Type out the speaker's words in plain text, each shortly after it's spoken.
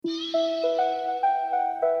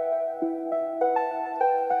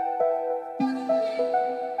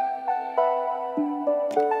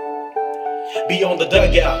be on the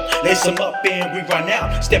dugout. Lace them up and we run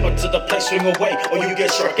out. Step up to the plate, swing away, or you get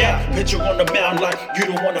struck out. Pitcher on the mound like you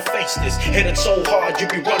don't want to face this. Hit it so hard, you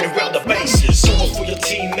be running around the bases. Do it for your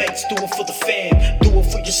teammates, do it for the fan. Do it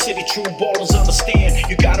for your city, true ballers understand.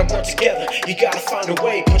 You gotta work together, you gotta find a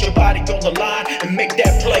way. Put your body on the line and make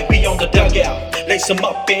that play. Be on the dugout. Lace them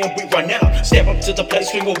up and we run out. Step up to the plate,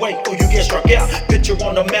 swing away, or you get struck out. Pitcher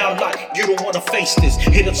on the mound like you don't want to face this.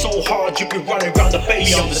 Hit it so hard, you be running around the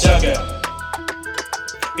base. Be on the dugout.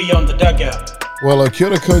 Be on the dugout. Well, kia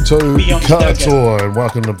ora koutou katoa, and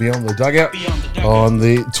welcome to Beyond the Dugout on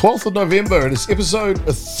the 12th of November. It is episode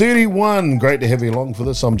 31. Great to have you along for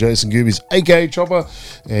this. I'm Jason Goobies, aka Chopper,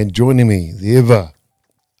 and joining me, the ever.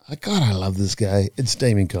 God, I love this guy. It's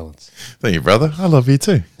Damien Collins. Thank you, brother. I love you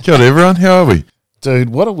too. Kia ora, everyone. How are we? Dude,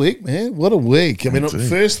 what a week, man. What a week. I mean,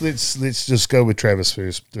 first, let's just go with Travis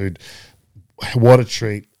first, dude. What a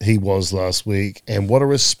treat he was last week, and what a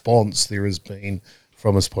response there has been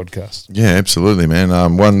from his podcast. Yeah, absolutely,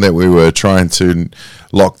 man. One that we were trying to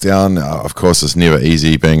lock down. Of course, it's never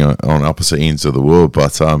easy being on opposite ends of the world,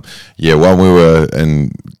 but one we were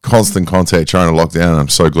in constant contact trying to lock down. I'm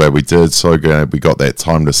so glad we did. So glad we got that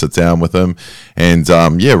time to sit down with him, and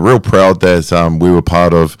real proud that we were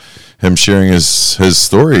part of him sharing his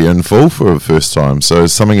story in full for the first time. So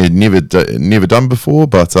it's something he'd never done before,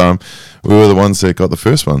 but we were the ones that got the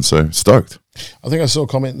first one. So stoked. I think I saw a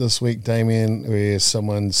comment this week, Damien, where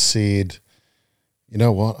someone said, you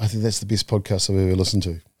know what, I think that's the best podcast I've ever listened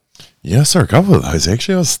to. Yeah, I saw a couple of those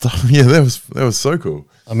actually. That was so cool.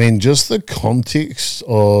 I mean, just the context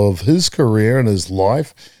of his career and his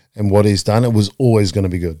life and what he's done, it was always going to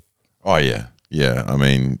be good. Oh yeah. Yeah. I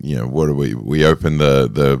mean, what do we opened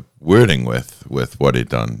the wording with what he'd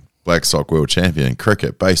done. Black Sock World Champion,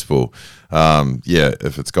 cricket, baseball.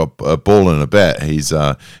 If it's got a ball and a bat, he's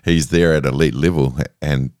there at elite level,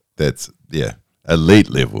 and that's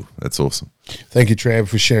elite level. That's awesome. Thank you, Trav,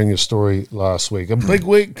 for sharing your story last week. A big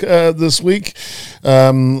week this week.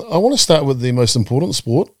 I want to start with the most important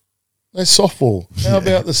sport. That's softball. How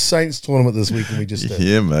about the Saints tournament this weekend we just did?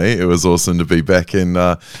 Yeah, mate. It was awesome to be back in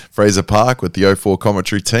Fraser Park with the 04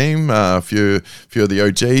 commentary team. A few of the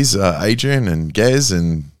OGs, Adrian and Gaz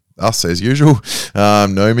and us as usual.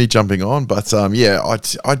 Naomi jumping on. But, I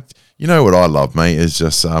you know what I love, mate, is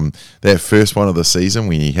just that first one of the season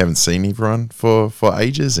when you haven't seen everyone for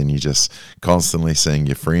ages and you're just constantly seeing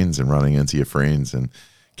your friends and running into your friends and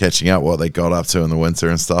catching up what they got up to in the winter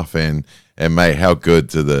and stuff. And mate, how good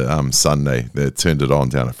to the Sunday that turned it on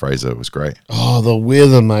down at Fraser. It was great. Oh, the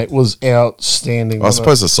weather, mate, was outstanding. I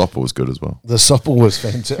suppose the softball was good as well. The softball was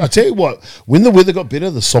fantastic. I tell you what, when the weather got better,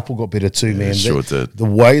 the softball got better too, man. It sure did. The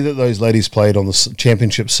way that those ladies played on the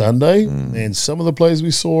championship Sunday, and some of the plays we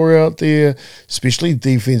saw out there, especially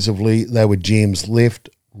defensively, they were gems left,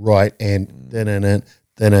 right, and on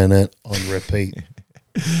repeat.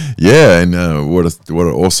 Yeah, and what an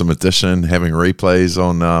awesome addition having replays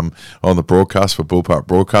on the broadcast for Bullpark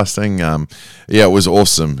Broadcasting. It was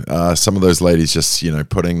awesome. Some of those ladies just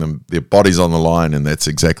putting their bodies on the line, and that's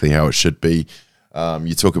exactly how it should be.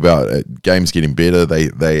 You talk about games getting better;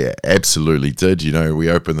 they absolutely did.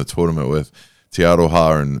 We opened the tournament with Te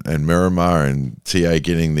Aroha and Miramar, and TA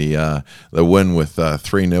getting the win with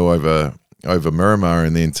 3-0 over Miramar,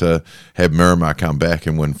 and then to have Miramar come back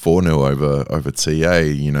and win 4-0 over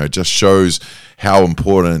TA, just shows how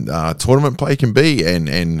important tournament play can be,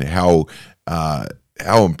 and how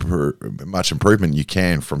much improvement you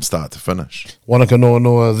can from start to finish. Wanaka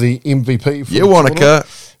Noa, the MVP for Wanaka.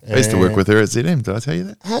 I used to work with her at ZM. Did I tell you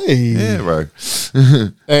that? Hey. Yeah, bro.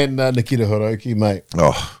 And Nikita Hiroki, mate.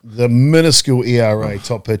 Oh. The minuscule ERA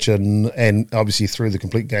top pitcher and obviously through the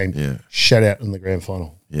complete game. Yeah. Shutout in the grand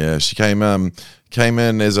final. Yeah, she came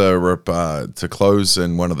in as a rip to close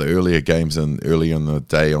in one of the earlier games early in the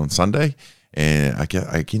day on Sunday, and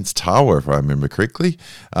against Tawa, if I remember correctly.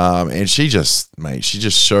 And she just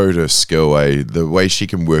showed her skill, the way she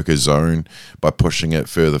can work a zone by pushing it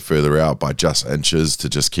further out by just inches to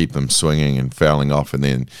just keep them swinging and fouling off, and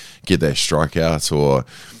then get that strikeout, or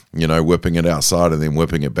whipping it outside and then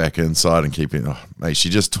whipping it back inside and keeping. Oh, mate, she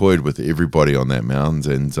just toyed with everybody on that mound,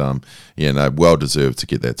 and well deserved to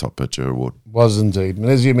get that top pitcher award. Was indeed. And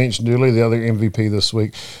as you mentioned earlier, the other MVP this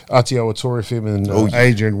week, Aotearoa Torefem and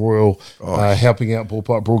Adrian Royal helping out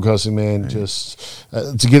Ballpark Broadcasting, man, just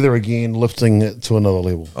together again, lifting it to another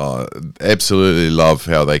level. Oh, absolutely love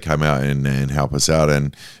how they come out and help us out.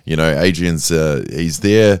 And, Adrian's he's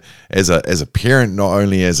there as a parent, not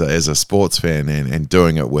only as a sports fan, and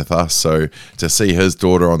doing it with us. So to see his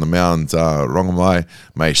daughter on the mound, Rongamai,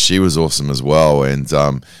 mate, she was awesome as well. And,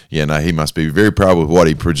 he must be very proud with what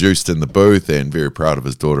he produced in the booth, and very proud of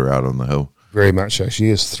his daughter out on the hill. Very much so. She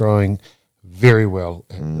is throwing very well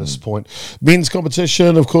at this point. Men's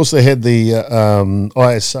competition, of course, they had the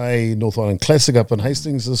ISA North Island Classic up in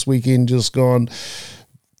Hastings this weekend, just gone.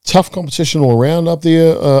 Tough competition all around up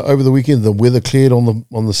there over the weekend. The weather cleared on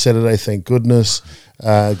the Saturday, thank goodness.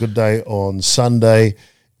 Good day on Sunday.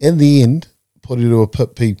 In the end, Porirua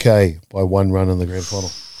put PK by 1 run in the grand final.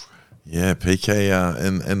 Yeah,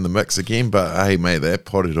 PK in the mix again, but hey, mate, that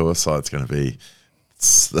Porirua side's going to be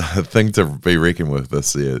a thing to be reckoned with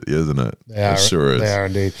this year, isn't it? It sure is. They are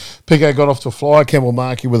indeed. PK got off to a fly. Campbell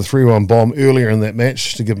Markey with a 3-1 bomb earlier in that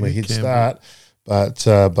match to give him a head start, but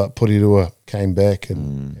Porirua came back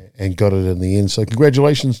and got it in the end. So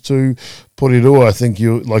congratulations to Porirua. I think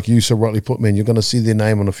like you so rightly put, man, you're going to see their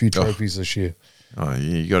name on a few trophies this year. Oh,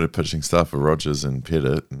 you got a pitching staff for Rogers and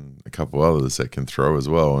Pettit and a couple others that can throw as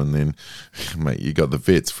well. And then, mate, you got the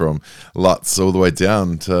vets from Lutz all the way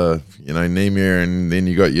down to, Nemir, and then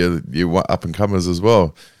you got your up-and-comers as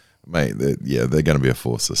well. Mate, they're going to be a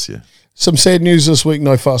force this year. Some sad news this week,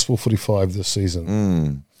 no Fastball 45 this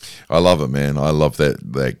season. I love it, man. I love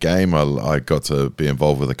that game. I got to be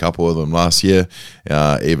involved with a couple of them last year,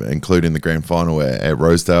 even including the grand final at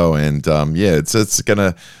Rosedale. And, it's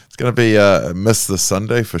going to be a miss this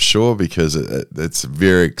Sunday for sure, because it's a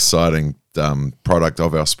very exciting product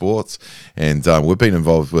of our sports, and we've been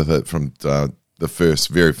involved with it from the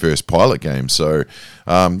very first pilot game. So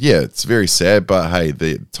it's very sad, but hey,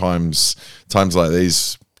 the times like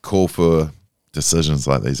these call for decisions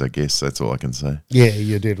like these, I guess. That's all I can say. Yeah,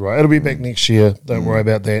 you did right. It'll be back next year. Don't worry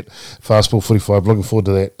about that. Fastball 45. Looking forward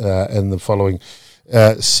to that in the following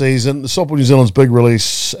season. The Softball New Zealand's big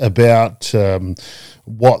release about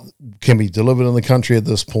what can be delivered in the country at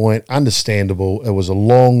this point. Understandable. It was a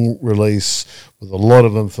long release with a lot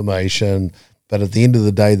of information, but at the end of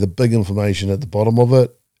the day, the big information at the bottom of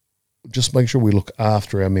it, just make sure we look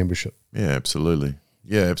after our membership. Yeah, absolutely.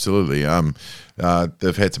 They've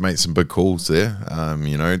had to make some big calls there.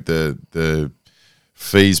 The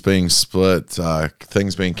fees being split,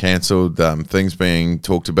 things being cancelled, things being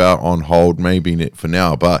talked about on hold maybe for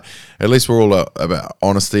now, but at least we're all about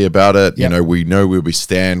honesty about it. Yep. We know where we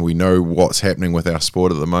stand, we know what's happening with our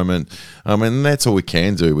sport at the moment, and that's all we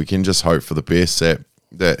can do. We can just hope for the best,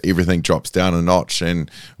 that everything drops down a notch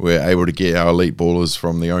and we're able to get our elite ballers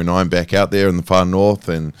from the 09 back out there in the far north,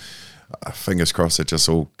 and fingers crossed it just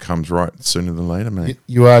all comes right sooner than later, mate.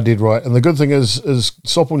 You are dead right. And the good thing is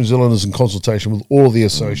Softball New Zealand is in consultation with all of the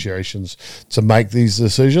associations to make these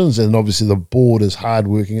decisions, and obviously the board is hard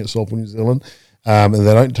working at Softball New Zealand, and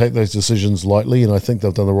they don't take those decisions lightly, and I think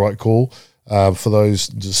they've done the right call for those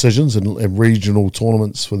decisions and regional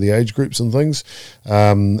tournaments for the age groups and things,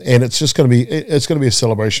 and it's just going to be a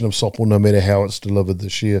celebration of softball no matter how it's delivered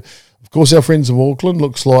this year. Of course, our friends in Auckland,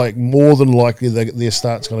 looks like more than likely their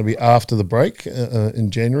start's going to be after the break in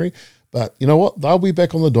January. But you know what? They'll be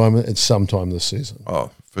back on the diamond at some time this season. Oh,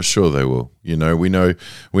 for sure they will. We know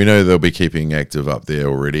they'll be keeping active up there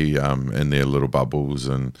already in their little bubbles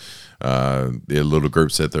and their little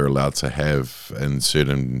groups that they're allowed to have in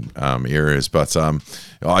certain areas. But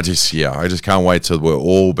I just can't wait till we're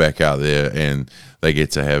all back out there and they get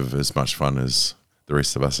to have as much fun as the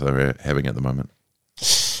rest of us are having at the moment.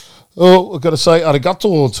 Oh, I've got to say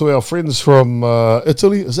arigato to our friends from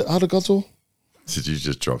Italy. Is it arigato? Did you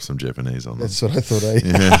just drop some Japanese on them? That's what I thought, eh?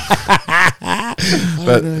 Yeah.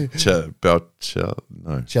 But Ciao,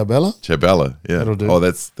 yeah. That'll do. Oh,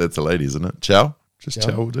 that's a lady, isn't it? Ciao? Just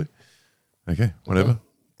ciao will do. Okay, whatever.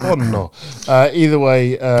 Oh, no. Either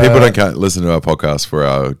way. People can't listen to our podcast for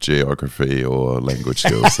our geography or language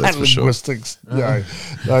skills, that's for sure. Linguistics. No,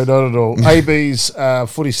 not at all. AB's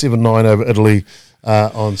 47-9 over Italy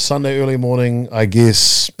on Sunday early morning. I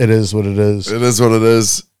guess it is what it is. It is what it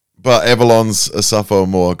is. But Avalon's Asafo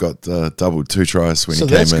Moore got doubled 2 tries when he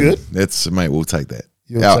came in. So that's good. That's, mate, we'll take that.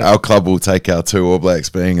 Our club will take our 2 All Blacks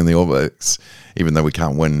being in the All Blacks, even though we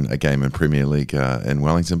can't win a game in Premier League in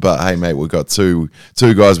Wellington. But hey, mate, we've got two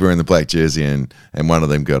guys wearing the black jersey, and one of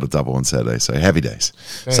them got a double on Saturday. So happy days.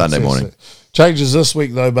 Fantastic. Sunday morning. Changes this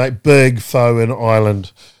week though, mate. Big foe in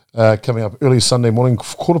Ireland coming up early Sunday morning,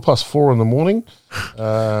 4:15 in the morning.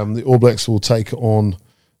 The All Blacks will take on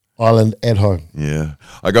Ireland at home. Yeah,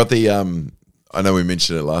 I got the. I know we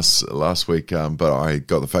mentioned it last week, but I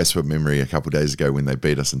got the Facebook memory a couple of days ago when they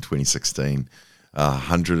beat us in 2016.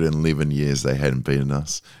 111 years they hadn't beaten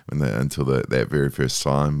us until that very first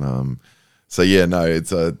time. So yeah, no,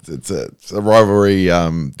 it's a rivalry.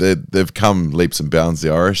 They've come leaps and bounds,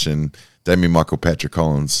 the Irish, and Damien Michael Patrick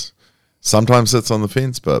Collins sometimes sits on the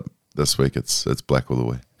fence, but this week it's black all the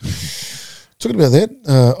way. Talking about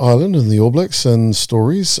that, Ireland and the All Blacks and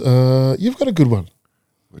stories, you've got a good one.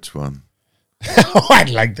 Which one? I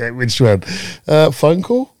like that. Which one? Phone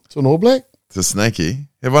call to an All Black? To Snakey.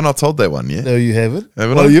 Have I not told that one yet? No, you haven't.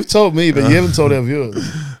 Haven't well, I? you've told me, but you haven't told our viewers.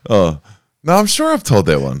 Oh, no, I'm sure I've told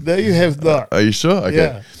that one. No, you have not. Are you sure? Okay.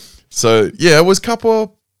 Yeah. So, yeah, it was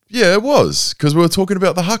couple. Yeah, it was. Because we were talking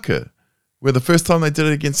about the haka, where the first time they did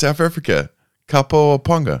it against South Africa, Kapo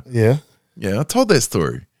Ponga. Yeah. Yeah, I told that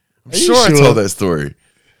story. I'm Are you sure I sure? told that story.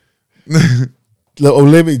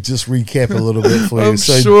 Let me just recap a little bit for you. I'm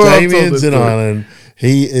So sure I've told Damien's this in story. Ireland.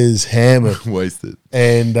 He is hammered. Wasted.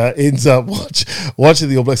 And ends up watching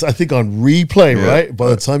the All Blacks, I think on replay, Yeah. right? By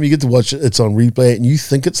the time you get to watch it, it's on replay, and you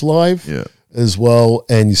think it's live Yeah. as well,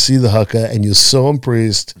 and you see the haka, and you're so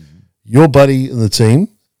impressed. Your buddy in the team,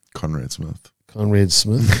 Conrad Smith. Conrad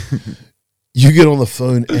Smith, you get on the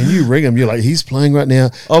phone and you ring him. You're like, he's playing right now.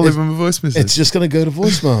 I'll leave him a voice message. It's just going to go to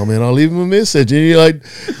voicemail, man. I'll leave him a message. And you're like,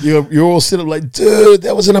 you're all set up like, dude,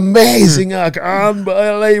 that was an amazing arc.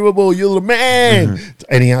 Unbelievable. You're the man.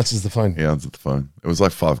 And he answers the phone. He answered the phone. It was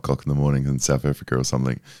like 5 o'clock in the morning in South Africa or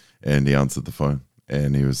something. And he answered the phone.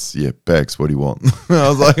 And he was, yeah, Bags, what do you want? I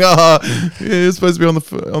was like, yeah, you're supposed to be on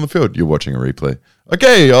the field. You're watching a replay.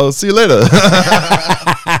 Okay, I'll see you later.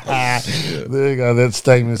 There you go. That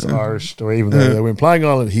statement's Irish story. Even though they went playing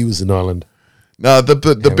Ireland, he was in Ireland. No, the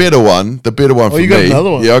better one for you me. got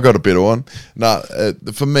another one? Yeah, I got a better one. No,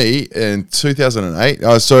 for me in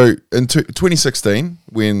 2008. So in 2016,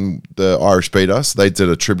 when the Irish beat us, they did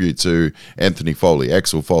a tribute to Anthony Foley,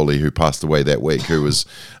 Axel Foley, who passed away that week, who was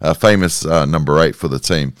a famous number 8 for the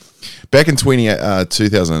team. Back in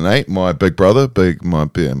 2008, my big brother,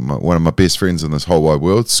 one of my best friends in this whole wide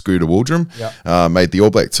world, Scooter Waldrum, made the All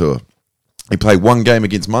Black tour. He played one game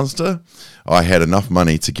against Munster. I had enough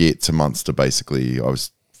money to get to Munster, basically. I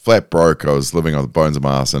was flat broke. I was living on the bones of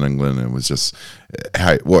my ass in England, and it was just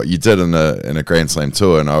what you did in a Grand Slam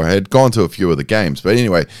tour. And I had gone to a few of the games. But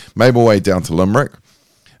anyway, made my way down to Limerick.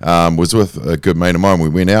 Was with a good mate of mine. We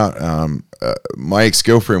went out. My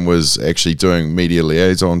ex-girlfriend was actually doing media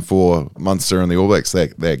liaison for Munster and the All Blacks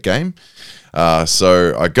that game.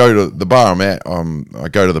 So I go to the bar I'm at. I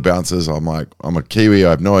go to the bouncers. I'm like, I'm a Kiwi. I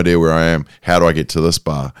have no idea where I am. How do I get to this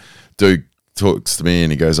bar? Dude talks to me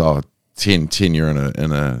and he goes, "Oh, 10 you're in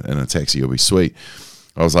a taxi. You'll be sweet."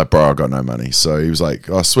 I was like, "Bro, I got no money." So he was like,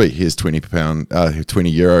 "Oh, sweet. Here's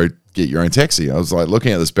 €20. Get your own taxi." I was like,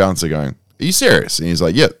 looking at this bouncer, going, "Are you serious?" And he's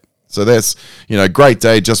like, "Yep." So that's great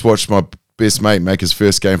day. Just watched my best mate make his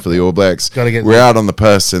first game for the All Blacks. We're out on the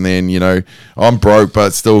piss, and then I'm broke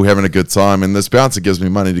but still having a good time, and this bouncer gives me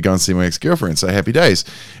money to go and see my ex-girlfriend, so happy days.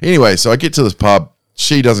 Anyway, so I get to this pub.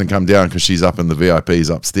 She doesn't come down because she's up in the VIPs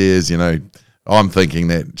upstairs. I'm thinking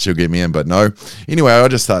that she'll get me in, but no. Anyway, I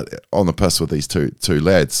just start on the piss with these two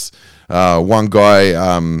lads. One guy,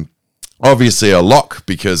 obviously a lock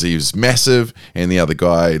because he was massive, and the other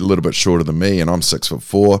guy a little bit shorter than me, and I'm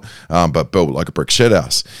 6'4", but built like a brick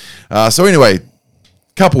shithouse. So anyway,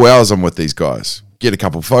 couple hours I'm with these guys, get a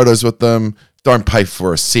couple photos with them, don't pay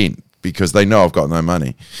for a cent because they know I've got no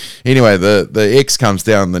money. Anyway, the ex comes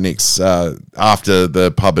down the next after the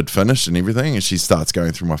pub had finished and everything, and she starts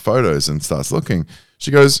going through my photos and starts looking. She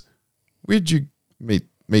goes, "Where'd you meet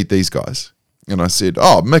these guys?" And I said,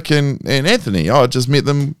 "Oh, Mick and Anthony. I just met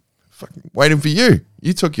them fucking waiting for you.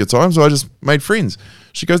 You took your time, so I just made friends."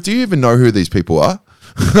 She goes, "Do you even know who these people are?"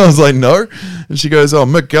 I was like, "No." And she goes, "Oh,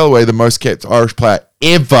 Mick Galloway, the most capped Irish player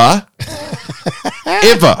ever.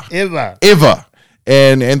 ever.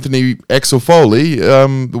 And Anthony Axel Foley,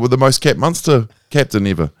 the most capped Munster captain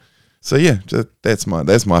ever." So yeah, that's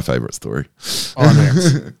my favourite story.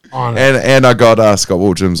 On And I got Scott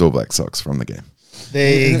Waldrum's All Black socks from the game.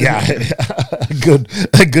 There you go.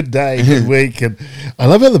 a good day, good week. And I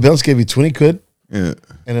love how the bounce gave you 20 quid. Yeah.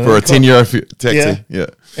 And For a €10 taxi. Yeah.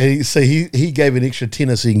 And so he gave an extra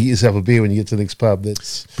tenner so you can get yourself a beer when you get to the next pub.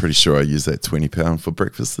 That's Pretty sure I used that £20 for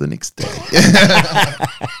breakfast the next day.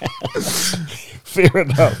 fair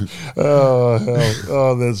enough. Oh, hell.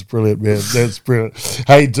 Oh, that's brilliant, man. That's brilliant.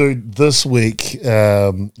 Hey, dude, this week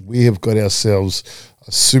we have got ourselves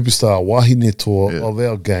a superstar wahine tour of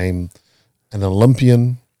our game, an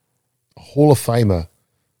Olympian, a Hall of Famer.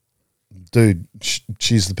 Dude,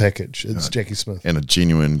 she's the package. It's Jackie Smith. And a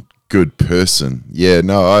genuine good person. Yeah,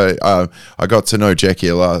 no, I got to know Jackie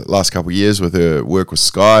the last couple of years with her work with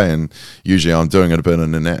Sky, and usually I'm doing a bit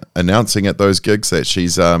of announcing at those gigs that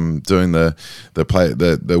she's doing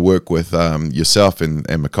the work with yourself and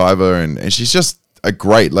McIver, and she's just a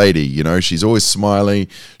great lady. She's always smiling.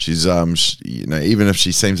 She's even if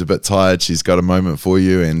she seems a bit tired, she's got a moment for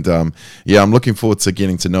you, and I'm looking forward to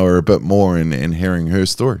getting to know her a bit more and hearing her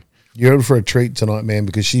story. You're in for a treat tonight, man,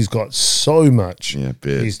 because she's got so much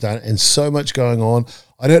bet. she's done and so much going on.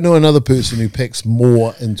 I don't know another person who packs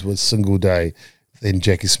more into a single day than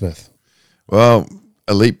Jackie Smith. Well,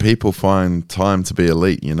 elite people find time to be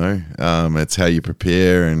elite, you know. It's how you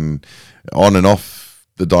prepare and on and off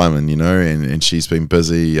the diamond, you know, and she's been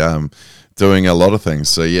busy doing a lot of things.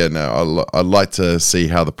 So, yeah, no, I'd like to see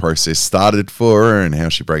how the process started for her and how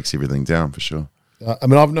she breaks everything down for sure. I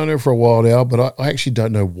mean, I've known her for a while now, but I actually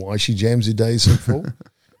don't know why she jams her days so full.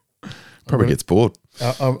 Probably gets bored.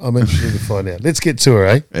 I'm interested to find out. Let's get to her,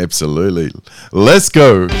 eh? Absolutely. Let's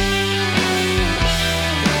go.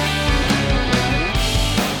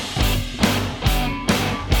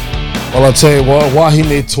 Well, I'll tell you what,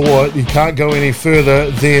 Wahine Toa, you can't go any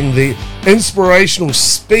further than the inspirational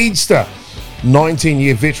speedster,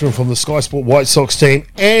 19-year veteran from the Sky Sport White Sox team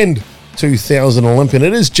and 2000 Olympian.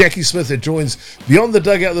 It is Jackie Smith that joins Beyond the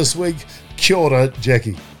Dugout this week. Kia ora,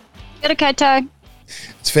 Jackie. Kia ora koutou.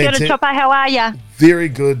 It's fantastic. Kia ora, Chopper, how are you? Very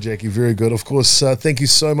good, Jackie, very good. Of course, thank you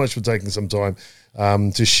so much for taking some time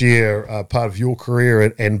to share part of your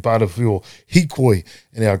career and part of your hikoi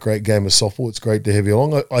in our great game of softball. It's great to have you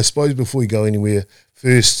along. I suppose before we go anywhere,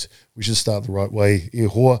 first, we should start the right way. E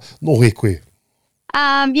hoa, no he koe.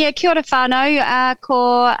 Kia ora whānau,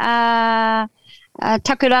 ko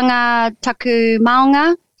takuranga taku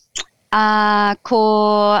maunga,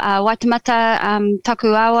 ko Waitemata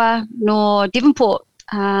taku awa no Devonport,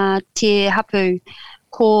 te hapu,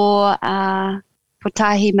 ko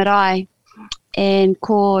Potahi Marae, and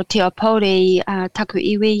ko Te Aupori taku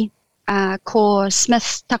iwi, ko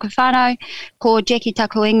Smith taku whānau, ko Jackie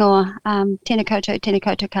taku ingoa, tēnā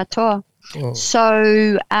koutou katoa. Oh.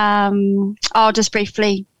 So I'll just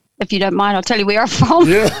briefly, if you don't mind, I'll tell you where I'm from.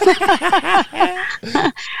 Yeah.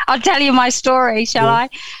 I'll tell you my story, shall I?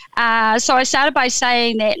 So I started by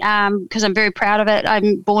saying that because I'm very proud of it.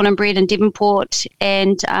 I'm born and bred in Devonport,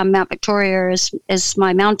 and Mount Victoria is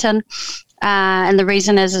my mountain. And the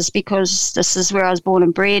reason is because this is where I was born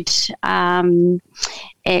and bred,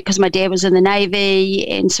 because my dad was in the Navy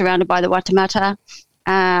and surrounded by the Waitemata.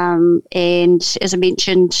 And as I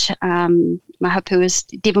mentioned, my hapu is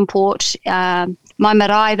Devonport. My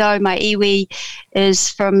marae, though, my iwi, is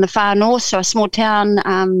from the far north, so a small town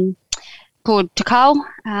called Takao,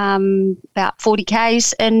 about 40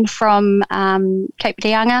 k's in from Cape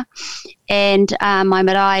Reinga. And my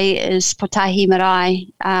marae is Potahi Marae.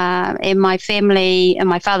 And my family, and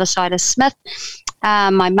my father's side is Smith.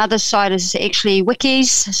 My mother's side is actually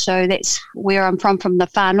Wikis, so that's where I'm from the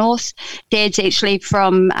far north. Dad's actually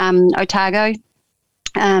from Otago,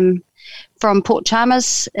 from Port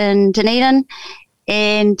Chalmers in Dunedin.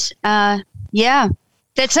 And, yeah,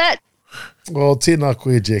 that's it. Well, tēnā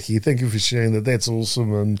koe, Jackie. Thank you for sharing that. That's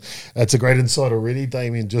awesome, and it's a great insight already,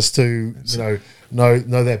 Damien, just to know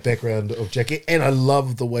that background of Jackie. And I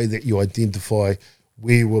love the way that you identify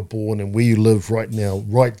where you were born and where you live right now,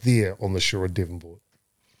 right there on the shore of Devonport.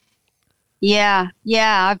 Yeah,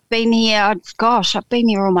 I've been here. I've been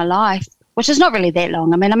here all my life, which is not really that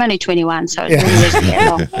long. I mean, I'm only 21, so it really isn't that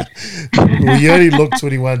long. Well, you only look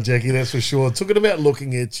 21, Jackie, that's for sure. Talking about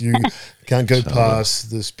looking at you, can't go past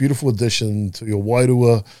this beautiful addition to your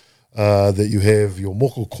wairua that you have, your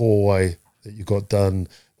moko kōwai that you got done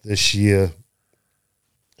this year.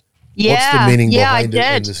 Yeah, what's the meaning behind it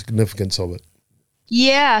and the significance of it?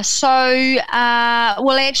 Yeah, so,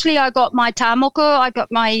 well, actually, I got my tāmoko. I got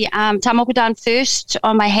my tāmoko done first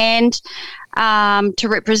on my hand to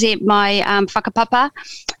represent my whakapapa.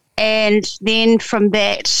 And then from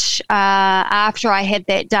that, after I had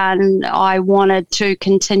that done, I wanted to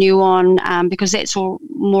continue on because that's all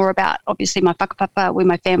more about, obviously, my whakapapa, where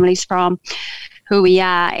my family's from, who we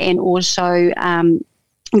are, and also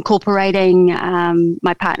incorporating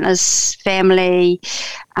my partner's family,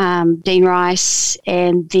 Dean Rice,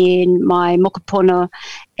 and then my mokapono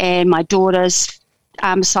and my daughter's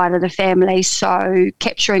side of the family, so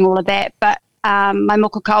capturing all of that. But my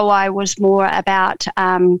mokokauai was more about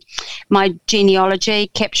my genealogy,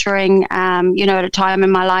 capturing, at a time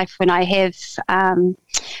in my life when I have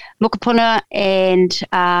mokapono and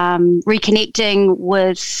reconnecting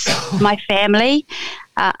with my family.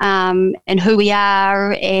 And who we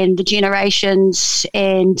are and the generations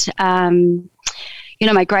and,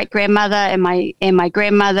 my great-grandmother and my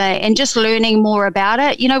grandmother, and just learning more about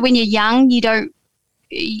it. When you're young, you don't,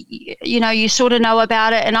 you sort of know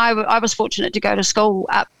about it. And I was fortunate to go to school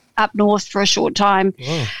up north for a short time.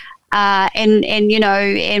 Wow.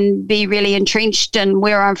 And be really entrenched in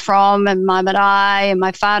where I'm from and my marae and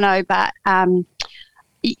my whānau, but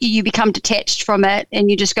you become detached from it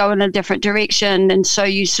and you just go in a different direction, and so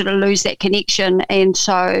you sort of lose that connection. And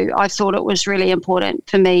so I thought it was really important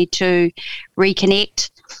for me to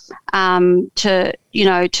reconnect to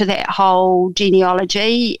that whole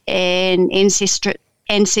genealogy and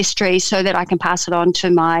ancestry, so that I can pass it on to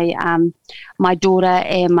my my daughter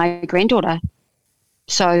and my granddaughter.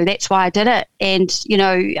 So that's why I did it. And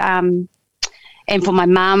and for my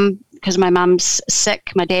mum, because my mum's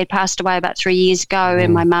sick. My dad passed away about 3 years ago,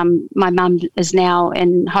 and my mum is now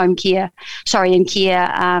in care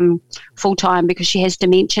full time because she has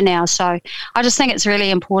dementia now. So I just think it's really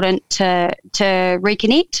important to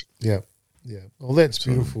reconnect. Yeah. Well, that's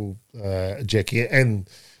beautiful, Jackie, and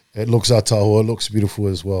it looks Aotearoa, it looks beautiful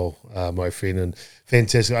as well, my friend, and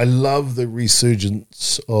fantastic. I love the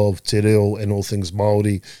resurgence of te reo and all things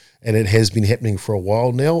Māori, and it has been happening for a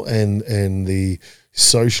while now, and the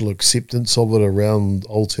social acceptance of it around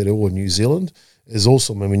Aotearoa, New Zealand, is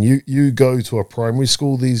awesome. I mean, you go to a primary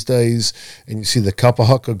school these days and you see the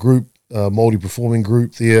Kapahaka group, Māori performing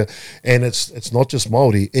group there, and it's not just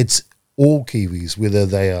Māori, it's all Kiwis, whether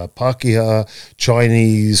they are Pākehā,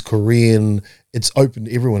 Chinese, Korean. It's open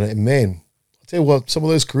to everyone. And man, I tell you what, some of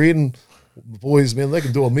those Korean boys, man, they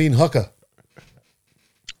can do a mean haka.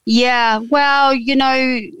 Yeah, well,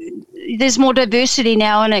 there's more diversity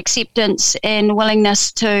now and acceptance and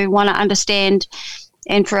willingness to want to understand,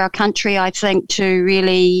 and for our country, I think, to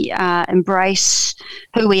really embrace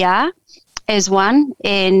who we are as one.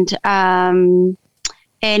 And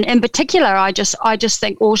in particular, I just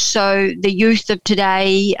think also the youth of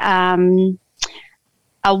today are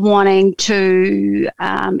wanting to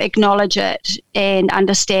acknowledge it and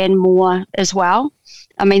understand more as well.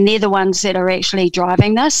 I mean, they're the ones that are actually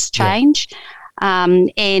driving this change. Yeah.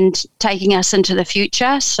 And taking us into the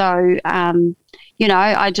future. So, I'm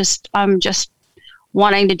just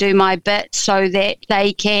wanting to do my bit so that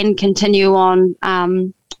they can continue on,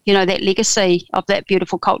 that legacy of that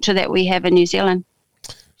beautiful culture that we have in New Zealand.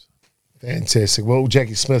 Fantastic. Well,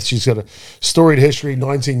 Jackie Smith, she's got a storied history,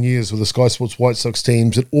 19 years with the Sky Sports White Sox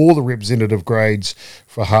teams at all the representative grades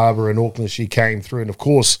for Harbour and Auckland. She came through. And, of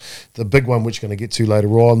course, the big one, which we're going to get to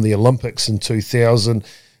later on, the Olympics in 2000.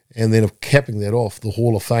 And then capping that off, the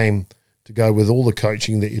Hall of Fame to go with all the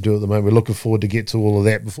coaching that you do at the moment. We're looking forward to get to all of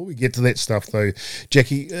that. Before we get to that stuff, though,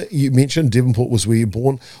 Jackie, you mentioned Devonport was where you were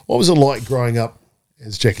born. What was it like growing up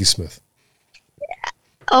as Jackie Smith?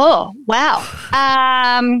 Oh, wow.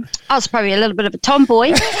 I was probably a little bit of a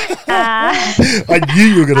tomboy. I knew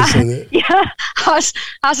you were going to say that. Yeah, I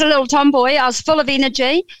was a little tomboy. I was full of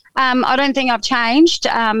energy. I don't think I've changed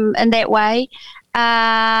in that way.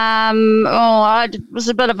 I was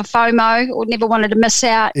a bit of a FOMO, or never wanted to miss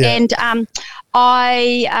out. Yeah. And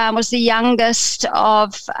I was the youngest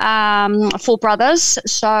of 4 brothers.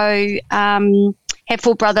 So had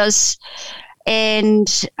 4 brothers,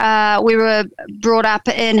 and we were brought up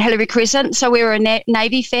in Hillary Crescent. So we were a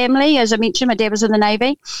Navy family. As I mentioned, my dad was in the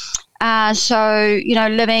Navy. So,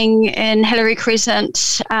 living in Hillary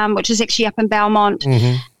Crescent, which is actually up in Belmont.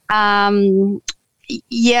 Mm-hmm.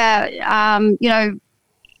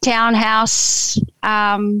 Townhouse,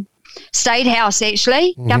 state house,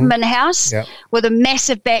 actually, government house, with a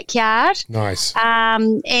massive backyard. Nice.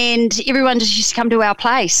 And everyone just used to come to our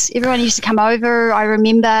place. Everyone used to come over, I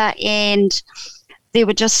remember, and they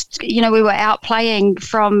were just, we were out playing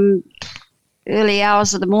from early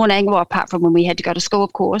hours of the morning, well, apart from when we had to go to school,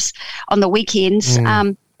 of course, on the weekends.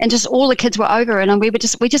 And just all the kids were over, and we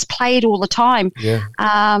just played all the time. Yeah.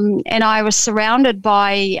 And I was surrounded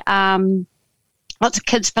by lots of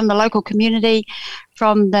kids from the local community,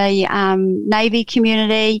 from the Navy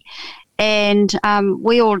community, and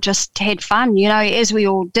we all just had fun, as we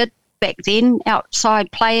all did back then,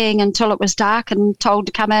 outside playing until it was dark and told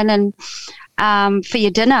to come in and for your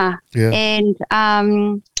dinner. Yeah. And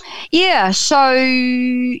so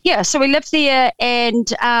we lived there, and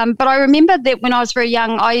but I remember that when I was very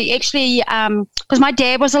young, I actually because my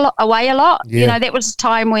dad was away a lot. Yeah. That was a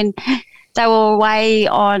time when they were away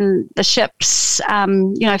on the ships,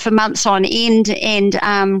 for months on end, and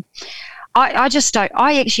I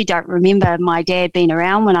actually don't remember my dad being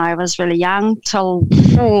around when I was really young till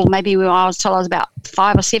maybe till I was about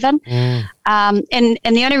 5 or 7. And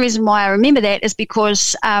the only reason why I remember that is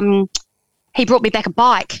because he brought me back a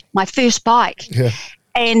bike, my first bike. Yeah.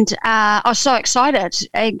 And I was so excited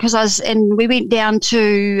because we went down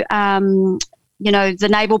to, the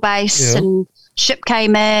naval base, and ship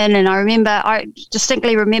came in. And I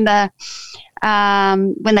distinctly remember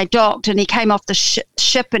when they docked and he came off the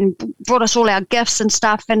ship and brought us all our gifts and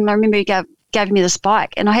stuff. And I remember he gave me this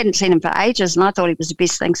bike, and I hadn't seen him for ages, and I thought he was the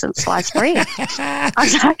best thing since sliced bread.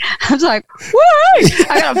 I was like, woo,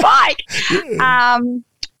 I got a bike.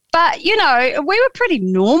 But, we were pretty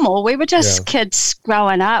normal. We were just kids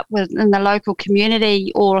growing up in the local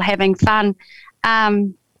community, all having fun.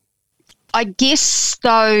 I guess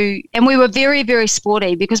though, and we were very, very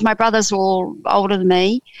sporty because my brothers were all older than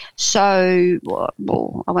me. So,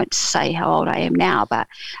 well, I won't say how old I am now, but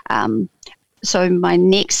so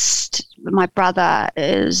my brother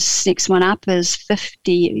is next one up is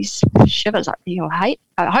 50. He's shivers up your hate.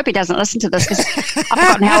 I hope he doesn't listen to this because I've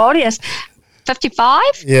forgotten how old he is. 55.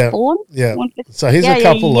 Yeah, born. yeah. So he's a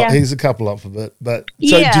couple. He's a couple up of it. But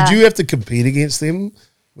so did you have to compete against them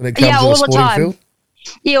when it comes to the sporting field?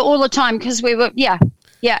 Yeah, all the time because we were. Yeah,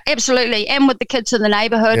 absolutely. And with the kids in the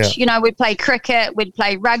neighbourhood, we'd play cricket, we'd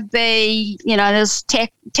play rugby. There's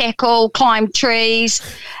tackle, climb trees.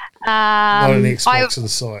 Not an Xbox in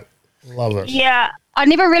sight. Love it. Yeah,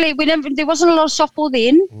 there wasn't a lot of softball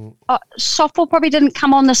then. Softball probably didn't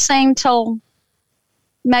come on the scene till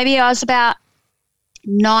maybe I was about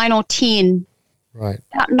 9 or 10. Right.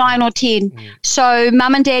 About 9 or 10. So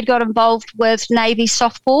mum and dad got involved with Navy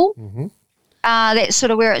softball. Mm-hmm. That's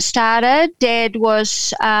sort of where it started. Dad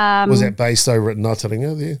was... was that based over at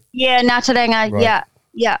Ngātaringa there? Yeah, Ngātaringa, right.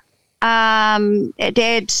 yeah.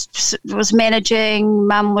 Dad was managing,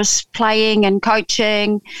 mum was playing and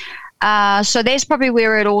coaching. So that's probably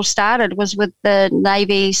where it all started, was with the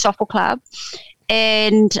Navy softball club.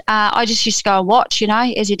 And I just used to go and watch,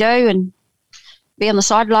 as you do, and be on the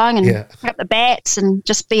sideline and pick up the bats and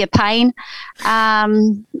just be a pain,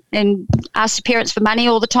 and ask the parents for money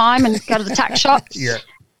all the time and go to the tuck shop.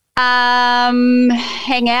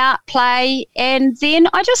 Hang out, play, and then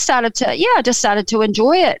I just started to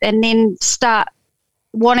enjoy it, and then start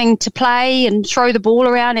wanting to play and throw the ball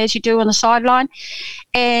around as you do on the sideline.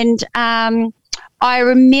 And I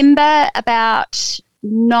remember about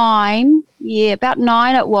 9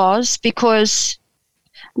 it was, because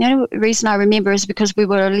the only reason I remember is because we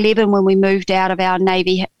were 11 when we moved out of our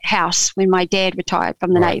Navy house when my dad retired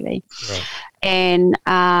from the Navy. Right. And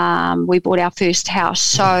we bought our first house.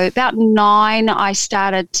 So about 9, I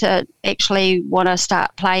started to actually want to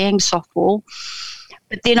start playing softball.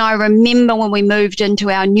 But then I remember when we moved into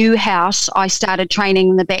our new house, I started training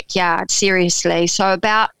in the backyard seriously. So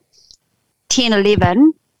about 10,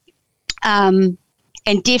 11, and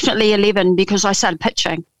definitely 11 because I started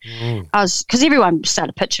pitching. Because everyone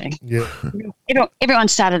started pitching. Yeah. Everyone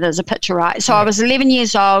started as a pitcher, right? So I was 11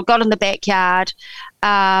 years old, got in the backyard,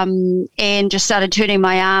 and just started turning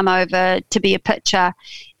my arm over to be a pitcher.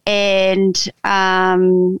 And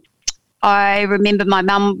I remember my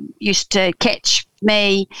mum used to catch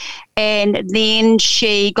me, and then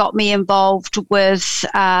she got me involved with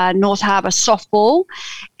North Harbour softball,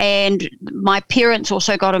 and my parents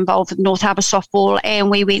also got involved with North Harbour softball,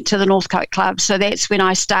 and we went to the Northcote Club. So that's when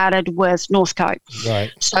I started with Northcote.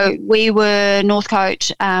 Right. So we were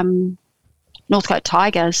Northcote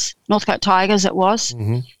Tigers. Northcote Tigers it was.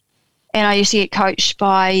 Mm-hmm. And I used to get coached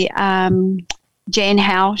by Jan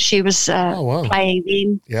Howe. She was playing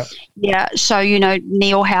then. Yeah. Yeah. So,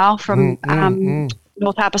 Neil Howe from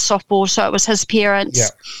North Harbour softball. So it was his parents. Yeah.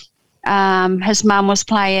 His mum was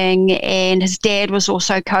playing and his dad was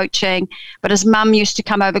also coaching. But his mum used to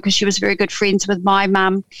come over because she was very good friends with my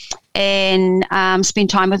mum and spend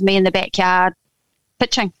time with me in the backyard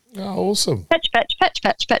pitching. Oh, awesome. Pitch.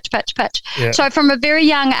 Yeah. So from a very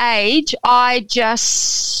young age, I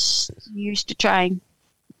just used to train.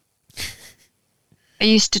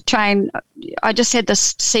 I just had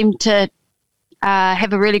this, seemed to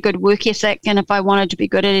have a really good work ethic, and if I wanted to be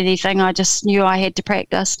good at anything, I just knew I had to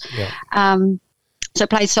practice. Yeah. So I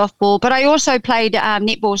played softball, but I also played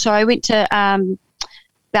netball. So I went to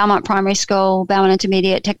Belmont Primary School, Belmont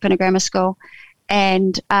Intermediate, Takapuna Grammar School,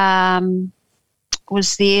 and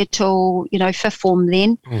was there till, 5th form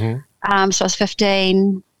then. Mm-hmm. So I was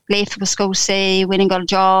 15, left for School C, went and got a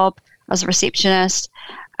job. I was a receptionist.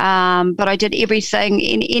 But I did everything,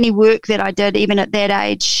 in any work that I did, even at that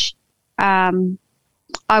age.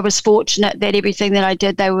 I was fortunate that everything that I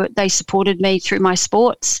did, they supported me through my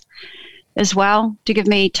sports as well, to give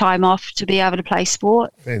me time off to be able to play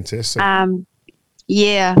sport. Fantastic.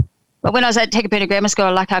 Yeah. But when I was at Takapuna Grammar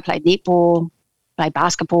School, I played netball, played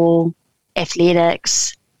basketball,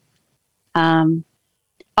 athletics. And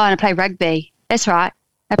I played rugby. That's right.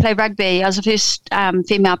 I played rugby. I was the first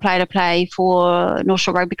female player to play for North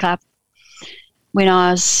Shore Rugby Club when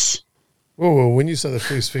I was... Oh, when you say the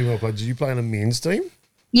first female player, did you play on a men's team?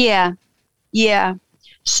 Yeah.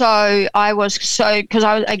 So I was, because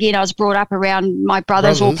I was brought up around, my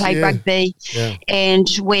brothers all played rugby, and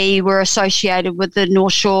we were associated with the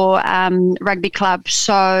North Shore Rugby Club.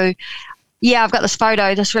 So, I've got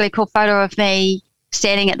this really cool photo of me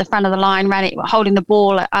standing at the front of the line, holding the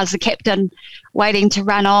ball as the captain, waiting to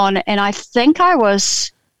run on. And I think I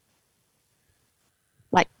was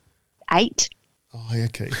 8. Oh,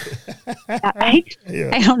 okay. Eight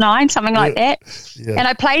or nine, something like that. Yeah. And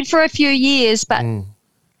I played for a few years, but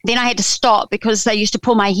then I had to stop because they used to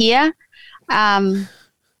pull my hair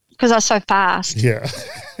because I was so fast. Yeah.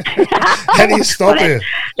 How do you stop it?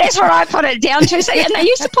 That's what I put it down to. So, and they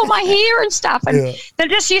used to pull my hair and stuff, and they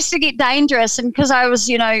just used to get dangerous. And because I was,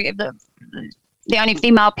 the only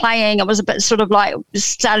female playing, it was a bit sort of like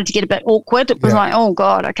started to get a bit awkward. It was like, oh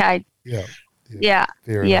God, okay, yeah.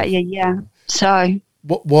 So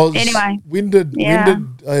what was anyway? When did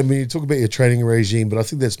I mean, you talk about your training regime, but I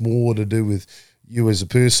think that's more to do with you as a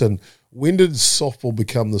person. When did softball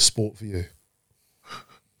become the sport for you?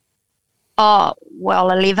 Oh, well,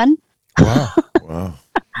 11. Wow.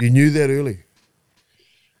 You knew that early.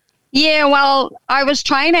 Yeah, well, I was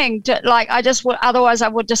training otherwise I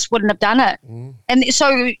wouldn't have done it. And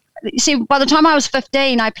so, see, by the time I was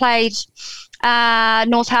 15, I played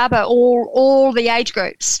North Harbour, all the age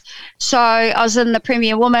groups. So I was in the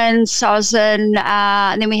Premier Women's, I was in,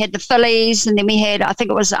 and then we had the Phillies, and then we had, I think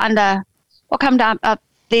it was under, what come down,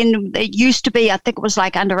 then it used to be, I think it was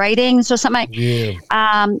like under 18s or something. Yeah.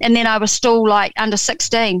 And then I was still like under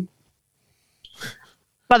 16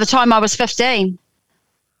 by the time I was 15.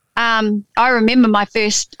 I remember my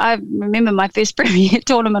first Premier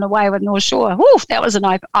tournament away with North Shore. Woo, that was an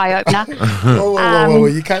eye opener. Whoa.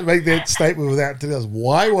 You can't make that statement without telling us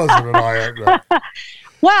why was it an eye opener.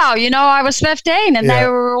 Wow, I was 15 and they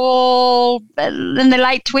were all in the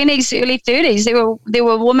late 20s, early 30s. There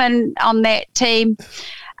were women on that team,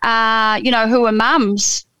 who were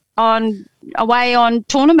mums away on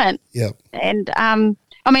tournament. Yeah. And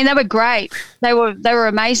they were great. They were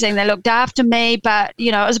amazing. They looked after me, but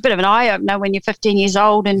it was a bit of an eye opener when you're 15 years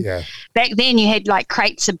old. And back then you had like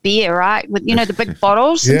crates of beer, right? With the big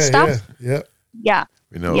bottles and stuff. Yeah.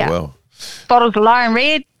 We know it well. Bottles of Lion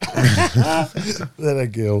Red. That a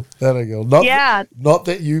girl. Not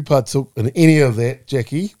that you partook in any of that,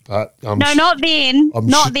 Jackie, but not then.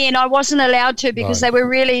 Then. I wasn't allowed to because they were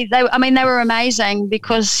they were amazing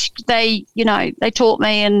because they taught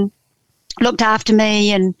me and looked after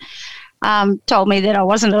me and told me that I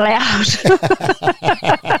wasn't allowed.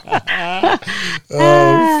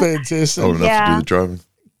 Oh, fantastic. Old enough to do the driving.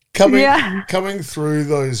 Coming through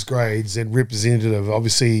those grades and representative,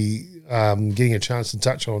 obviously getting a chance to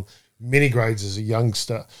touch on many grades as a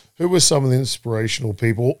youngster, who were some of the inspirational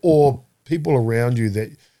people or people around you that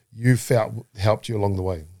you felt helped you along the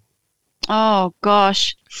way? Oh,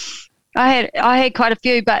 gosh. I had quite a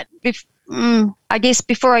few, but I guess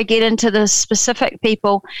before I get into the specific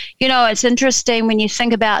people, it's interesting when you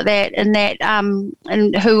think about that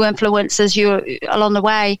and who influences you along the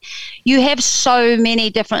way. You have so many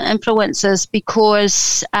different influences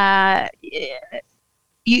because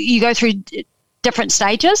you go through different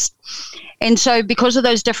stages. And so because of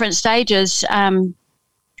those different stages,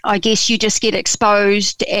 I guess you just get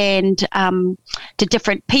exposed and to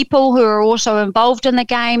different people who are also involved in the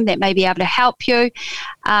game that may be able to help you.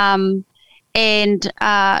 So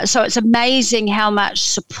it's amazing how much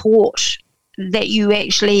support that you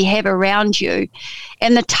actually have around you.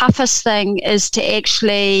 And the toughest thing is to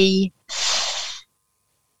actually,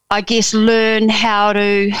 I guess, learn how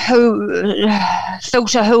to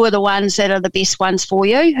filter who are the ones that are the best ones for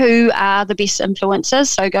you, who are the best influencers.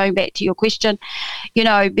 So going back to your question,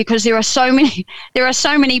 because there are so many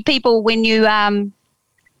people when you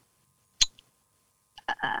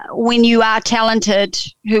are talented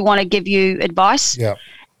who want to give you advice. Yeah.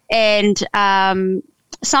 And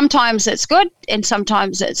sometimes it's good and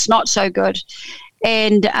sometimes it's not so good.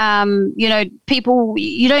 And people,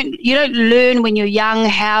 you don't learn when you're young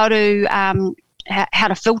how to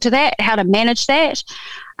filter that, how to manage that.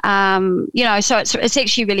 So it's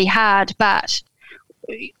actually really hard. But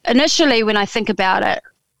initially, when I think about it,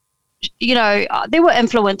 there were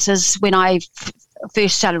influences when I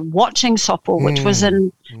first started watching softball, which was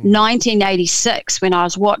in 1986 when I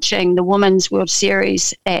was watching the Women's World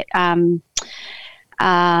Series at in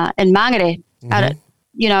Mangere,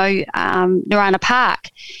 Narana Park.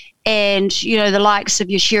 And, the likes of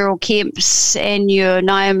your Cheryl Kemps and your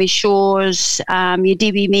Naomi Shaws, your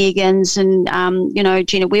Debbie Megans and,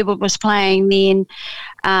 Gina Weber was playing then,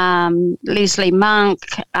 Leslie Monk.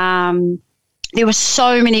 There were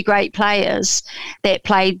so many great players that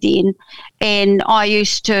played then. And I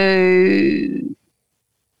used to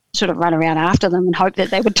sort of run around after them and hope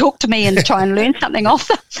that they would talk to me and try and learn something off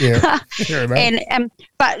them. Yeah, fair enough.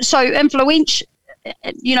 But so influential.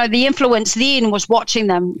 The influence then was watching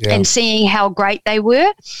them and seeing how great they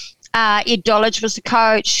were. Ed Dollage was the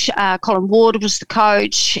coach, Colin Ward was the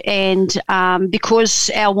coach, and because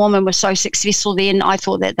our women were so successful then, I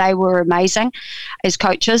thought that they were amazing as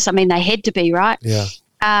coaches. I mean, they had to be, right? Yeah.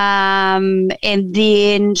 And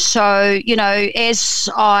then, so, when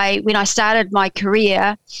I started my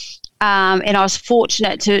career, and I was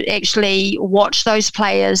fortunate to actually watch those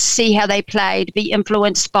players, see how they played, be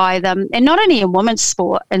influenced by them, and not only in women's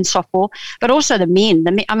sport and softball, but also the men.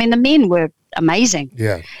 The men were amazing.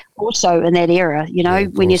 Yeah. Also in that era,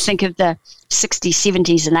 when you think of the 60s,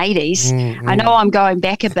 70s, and 80s. I know I'm going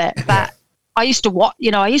back a bit, but I used to watch.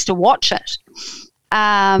 I used to watch it.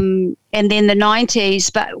 And then the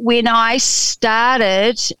 90s. But when I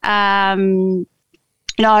started, Ed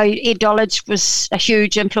Dollage was a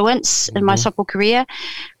huge influence in my softball career.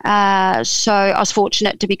 So I was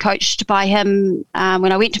fortunate to be coached by him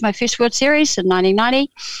when I went to my first World Series in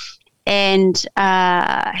 1990. And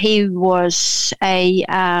he was a,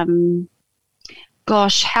 how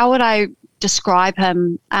would I describe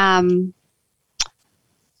him?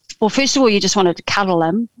 Well, first of all, you just wanted to cuddle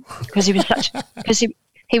him because he was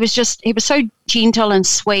he was so gentle and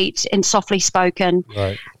sweet and softly spoken.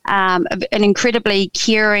 Right. An incredibly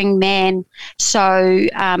caring man. So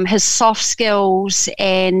his soft skills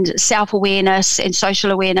and self-awareness and social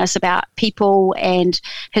awareness about people and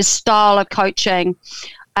his style of coaching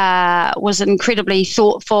was incredibly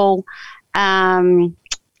thoughtful. And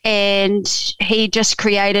he just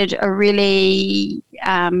created a really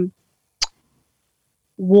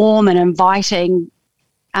warm and inviting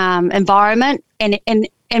environment and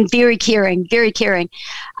very caring, very caring.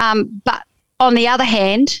 But on the other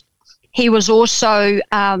hand, he was also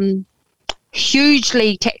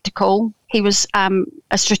hugely tactical. He was a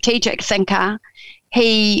strategic thinker.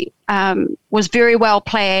 He was very well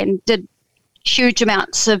planned, did huge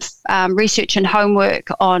amounts of research and homework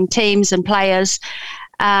on teams and players,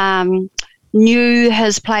 knew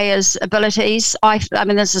his players' abilities. I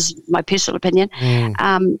mean, this is my personal opinion.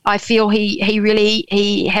 I feel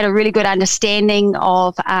he had a really good understanding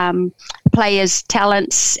of players'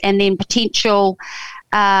 talents and then potential.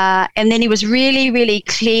 And then he was really, really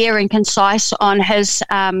clear and concise on his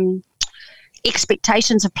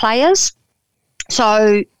expectations of players.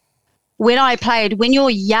 So when you're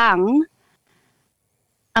young,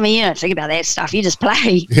 I mean, you don't think about that stuff. You just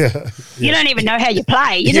play. Yeah. You don't even know how you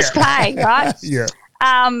play. You just play, right? Yeah.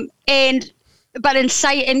 And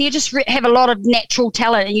you just have a lot of natural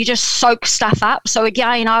talent and you just soak stuff up. So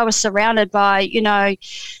again, I was surrounded by,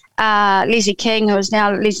 Leslie King, who is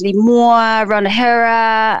now Leslie Moore, Rhonda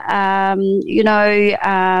Hera,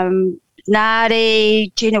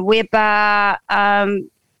 Nadi, Gina Weber. I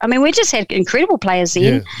mean, we just had incredible players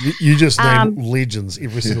then. Yeah. You just named legends,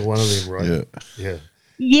 every single one of them, right?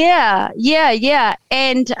 Yeah. Yeah.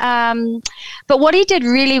 And, but what he did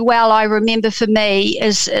really well, I remember for me,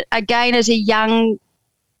 is again, as a young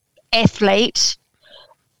athlete,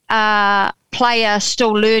 player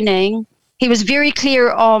still learning, he was very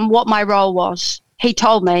clear on what my role was. He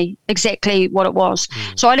told me exactly what it was.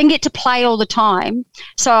 So I didn't get to play all the time.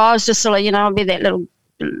 So I was just sort of, I'll be that little,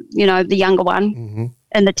 the younger one.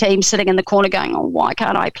 In the team sitting in the corner going, oh, why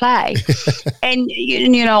can't I play? And,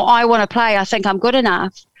 I want to play. I think I'm good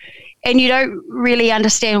enough. And you don't really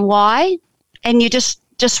understand why. And you just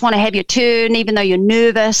want to have your turn, even though you're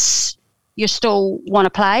nervous, you still want to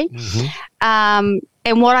play. And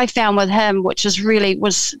what I found with him, which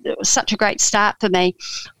was such a great start for me,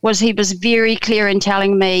 was he was very clear in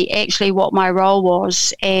telling me actually what my role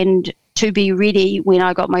was and to be ready when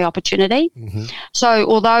I got my opportunity. So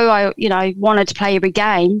although I, wanted to play every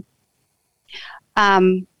game,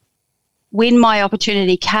 when my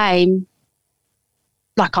opportunity came,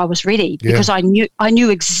 like I was ready because I knew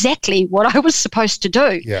exactly what I was supposed to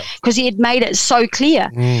do because he had made it so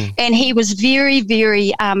clear. And he was very,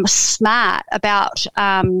 very smart about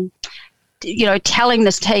telling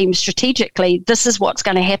this team strategically, this is what's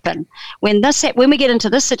going to happen. When we get into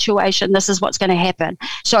this situation, this is what's going to happen.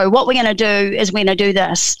 So what we're going to do is we're going to do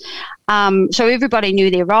this. So everybody knew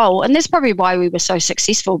their role. And that's probably why we were so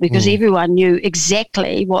successful, because everyone knew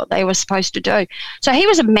exactly what they were supposed to do. So he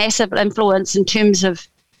was a massive influence in terms of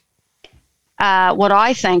what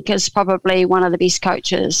I think is probably one of the best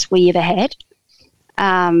coaches we ever had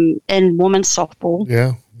in women's softball.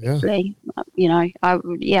 Yeah.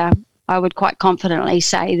 I would quite confidently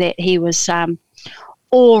say that he was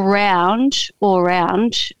all round, a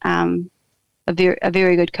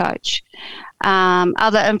very good coach.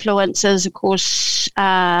 Other influences, of course,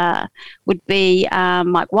 would be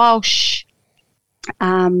Mike Walsh,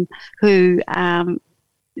 who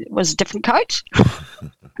was a different coach.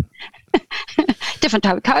 Different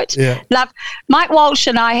type of coach. Yeah. Love Mike Walsh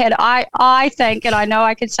and I think, and I know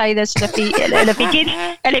I can say this, and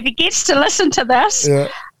if he gets to listen to this, Yeah.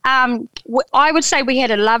 I would say we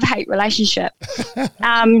had a love-hate relationship.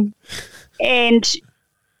 And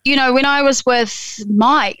when I was with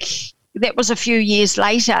Mike, that was a few years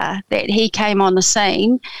later that he came on the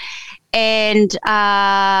scene. And,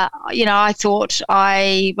 I thought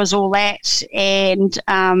I was all that, and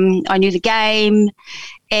I knew the game,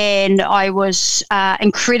 and I was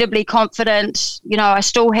incredibly confident. I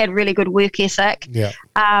still had really good work ethic. Yeah.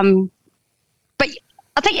 But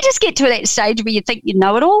I think you just get to that stage where you think you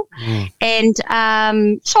know it all. And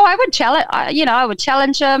so I would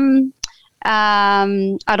challenge him.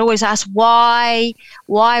 I'd always ask why,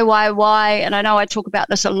 and I know I talk about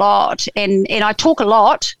this a lot, and I talk a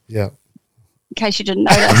lot. Yeah. In case you didn't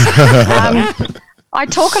notice, I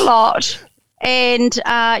talk a lot, and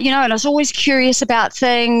and I was always curious about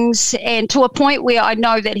things, and to a point where I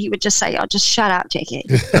know that he would just say, "Oh, just shut up, Jackie.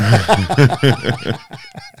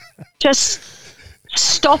 Just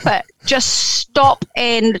stop it. Just stop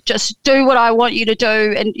and just do what I want you to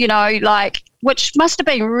do," and which must have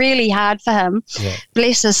been really hard for him. Yeah.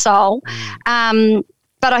 Bless his soul. But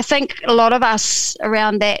I think a lot of us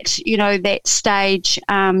around that, that stage,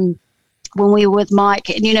 when we were with Mike,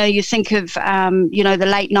 and you think of the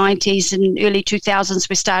late 90s and early 2000s,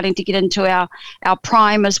 we're starting to get into our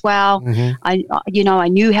prime as well. Mm-hmm. I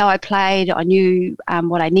knew how I played. I knew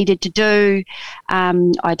what I needed to do.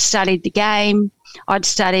 I'd studied the game. I'd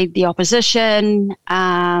studied the opposition.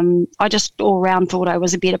 I just all around thought I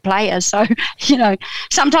was a better player. So,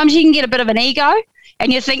 sometimes you can get a bit of an ego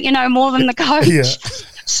and you think you know more than the coach. Yeah.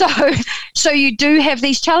 So you do have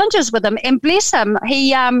these challenges with him, and bless him,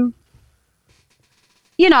 he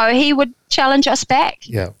he would challenge us back.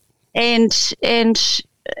 Yeah. And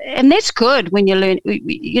that's good when you learn,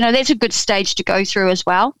 that's a good stage to go through as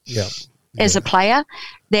well. Yeah. As a player,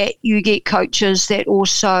 that you get coaches that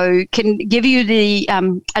also can give you the,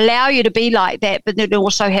 allow you to be like that, but then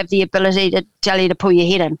also have the ability to tell you to pull your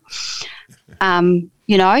head in,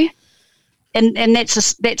 and that's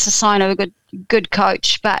a sign of a good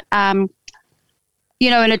coach. But, in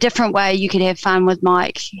a different way, you could have fun with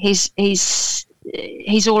Mike. He's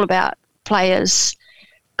all about players,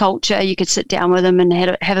 culture. You could sit down with him and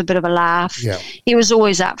have a bit of a laugh. Yeah. He was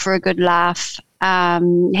always up for a good laugh.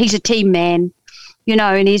 He's a team man,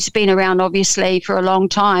 and he's been around obviously for a long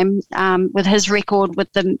time. With his record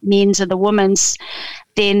with the men's and the women's,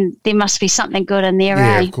 then there must be something good in there.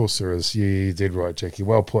 Yeah, eh? of course there is. You did right, Jackie.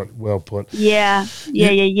 Well put. Yeah.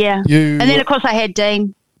 And then of course I had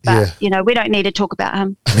Dean. But, we don't need to talk about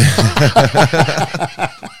him.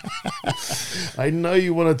 I know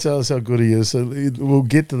you want to tell us how good he is, so we'll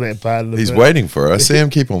get to that part of it. He's waiting for us. See him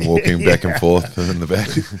keep on walking back and forth in the back.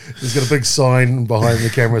 He's got a big sign behind the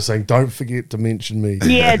camera saying, "Don't forget to mention me."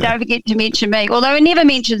 Yeah, don't forget to mention me. Although he never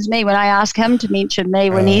mentions me when I ask him to mention me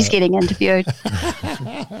when he's getting interviewed.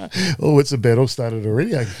 Oh, it's a battle started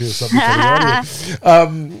already. I can feel something coming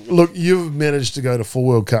on here. Look, you've managed to go to 4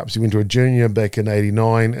 World Cups. You went to a junior back in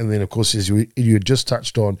 89, and then, of course, as you had just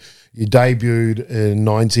touched on, you debuted in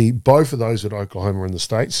 90. Both of those at Oklahoma in the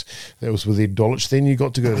States. That was with Ed Dolich. Then you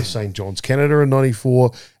got to go to St. John's, Canada in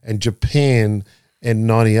 94 and Japan in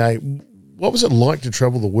 98. What was it like to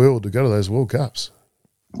travel the world to go to those World Cups?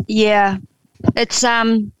 Yeah, it's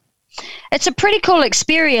a pretty cool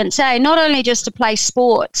experience, eh? Not only just to play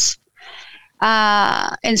sports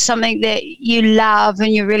and something that you love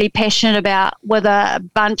and you're really passionate about with a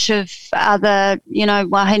bunch of other,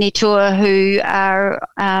 wahine tour who are,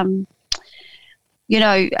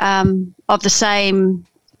 of the same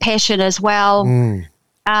passion as well.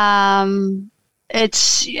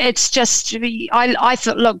 It's just, I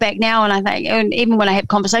look back now and I think, and even when I have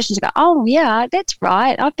conversations, I go, oh yeah, that's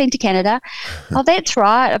right, I've been to Canada. Oh, that's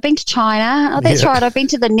right, I've been to China. Oh, that's right, I've been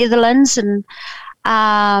to the Netherlands, and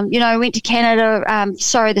went to Canada,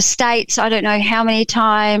 the States, I don't know how many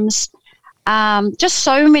times, just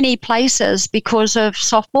so many places because of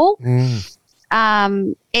softball.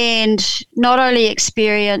 And not only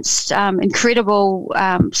experienced incredible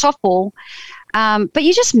softball, but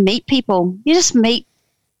you just meet people. You just meet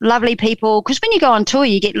lovely people, because when you go on tour,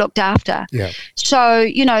 you get looked after. Yeah. So,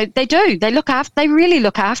 they do. They really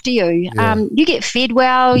look after you. Yeah. You get fed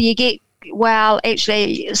well. You get, well,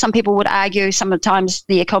 actually, some people would argue sometimes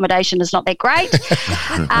the accommodation is not that great.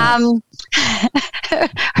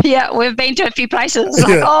 Yeah, we've been to a few places. It's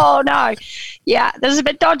like, oh, no. Yeah, this is a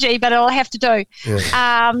bit dodgy, but it'll have to do.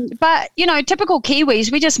 Yeah. But, typical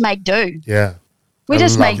Kiwis, we just make do. Yeah. We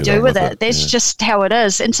just make love do with it, it. That's yeah. just how it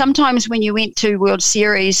is. And sometimes when you went to World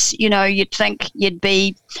Series, you know, you'd think you'd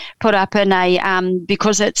be put up in a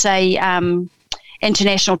because it's a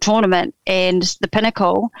international tournament and the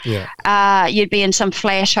Pinnacle. Yeah. You'd be in some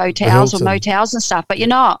flash hotels or Hilton. motels and stuff, but you're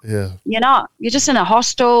not. Yeah. You're not. You're just in a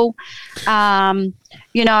hostel,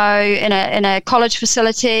 you know, in a college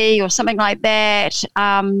facility or something like that.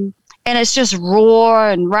 And it's just raw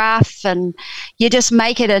and rough, and you just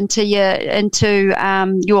make it into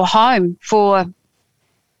your home for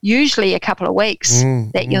usually a couple of weeks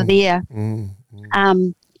that you're there.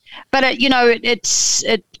 But it, you know,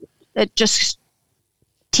 it just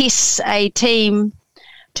tests a team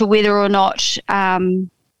to whether or not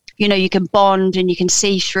you know, you can bond and you can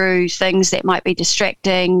see through things that might be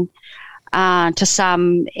distracting to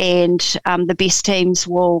some, and the best teams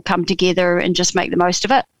will come together and just make the most of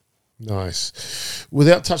it. Nice.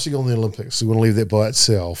 Without touching on the Olympics, we want to leave that by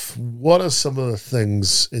itself. What are some of the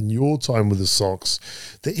things in your time with the Sox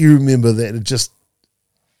that you remember that it just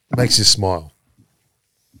makes you smile?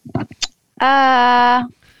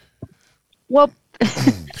 Well,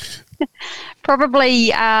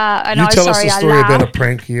 probably. I know. You tell Sorry, us a story I laugh. about a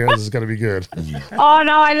prank here. This is going to be good. Oh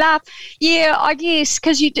no, I laugh. Yeah, I guess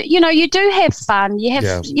because you do have fun. You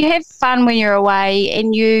have fun when you're away,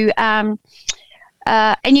 and you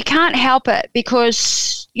can't help it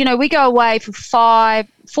because, you know, we go away for 4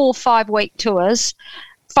 or 5 week tours.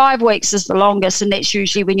 5 weeks is the longest, and that's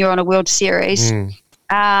usually when you're on a World Series.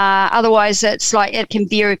 Otherwise, it's like it can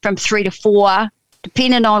vary from 3 to 4,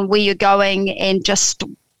 depending on where you're going and just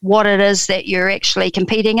what it is that you're actually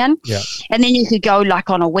competing in. Yeah. And then you could go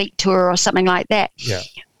like on a week tour or something like that. Yeah.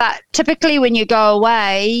 But typically when you go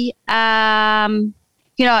away,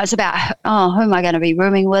 you know, it's about, who am I going to be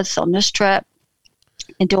rooming with on this trip?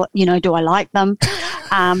 And do I like them?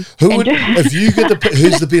 If you get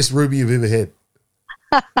who's the best roomie you've ever had?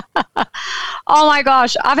 Oh my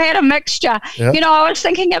gosh, I've had a mixture. Yep. You know, I was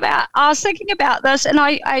thinking about this,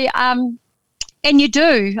 and and you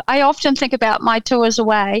do. I often think about my tours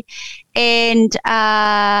away, and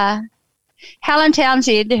Helen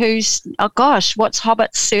Townsend, who's what's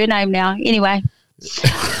Hobbitt's surname now? Anyway,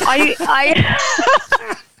 I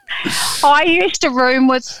used to room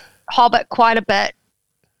with Hobbit quite a bit.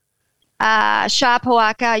 Sharp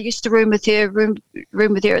Hoaka, I used to room with her at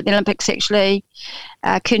the Olympics actually.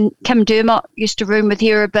 Kim Dermott used to room with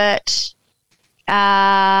her a bit.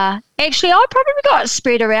 Actually, I probably got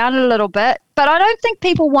spread around a little bit, but I don't think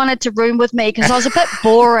people wanted to room with me because I was a bit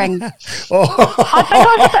boring. I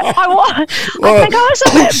think I was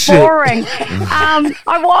a bit boring.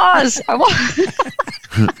 I was.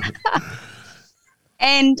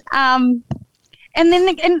 And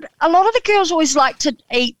then a lot of the girls always like to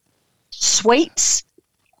eat sweets,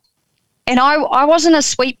 and I wasn't a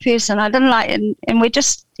sweet person. I didn't like it, and we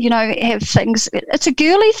just, you know, have things. It's a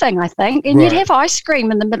girly thing, I think, and you'd have ice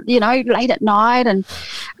cream in the middle, you know, late at night, and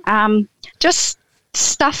just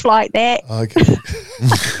stuff like that. Okay.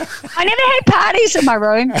 I never had parties in my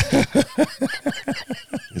room.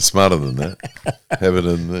 You're smarter than that. Have it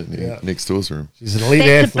in the next door's room. She's an elite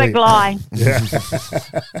That's athlete. a big lie. Yeah.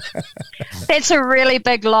 That's a really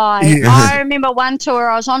big lie. Yeah. I remember one tour,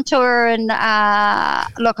 I was on tour, and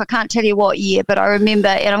look, I can't tell you what year, but I remember,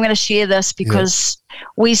 and I'm going to share this because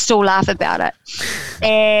we still laugh about it.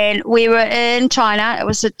 And we were in China. It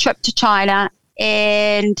was a trip to China,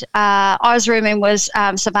 and I was rooming with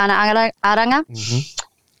Savannah Aranga.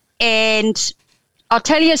 And I'll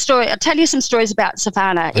tell you a story. I'll tell you some stories about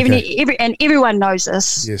Savannah. Okay. And everyone knows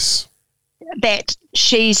this. Yes. That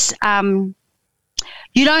she's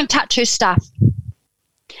you don't touch her stuff.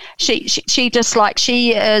 She's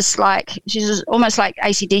almost like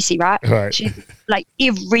AC/DC, right? Right. She, like,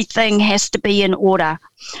 everything has to be in order.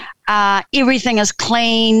 Everything is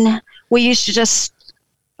clean. We used to just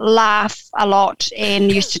laugh a lot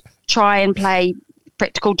and used to try and play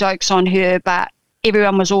practical jokes on her, but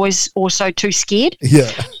everyone was always also too scared.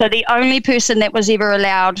 Yeah. So the only person that was ever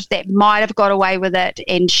allowed that might have got away with it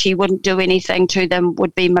and she wouldn't do anything to them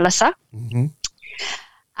would be Melissa. And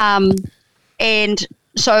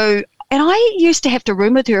I used to have to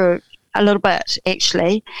room with her a little bit,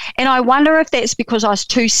 actually. And I wonder if that's because I was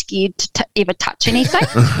too scared to ever touch anything.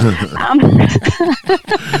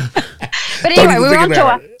 But anyway, we were on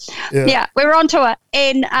tour. Yeah, we were on tour.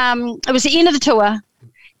 And it was the end of the tour.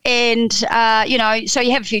 And, you know, so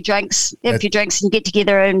you have a few drinks and get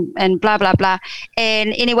together and blah, blah, blah.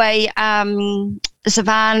 And anyway,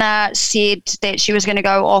 Savannah said that she was going to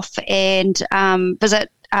go off and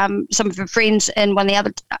visit some of her friends in one of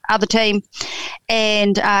the other team,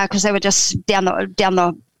 and because they were just down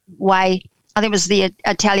the way. I think it was the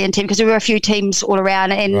Italian team, because there were a few teams all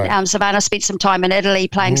around, and Right. Savannah spent some time in Italy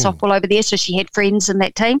playing softball over there, so she had friends in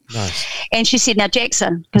that team. Nice. And she said, now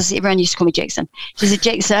Jackson, because everyone used to call me Jackson, she said,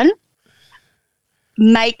 Jackson,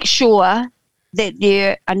 make sure that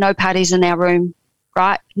there are no parties in our room,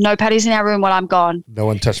 right? No parties in our room while I'm gone. No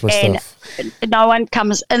one touched my And stuff. no one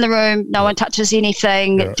comes in the room, no one touches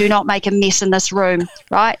anything. Yeah. Do not make a mess in this room,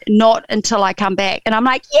 right? Not until I come back. And I'm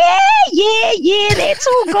like, yeah, that's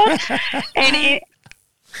all good.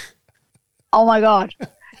 Oh my God.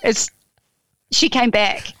 She came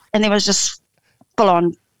back and there was just full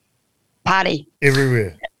on party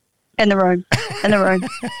Everywhere. in the room.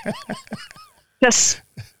 Just,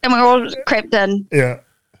 and we were all cramped in. Yeah.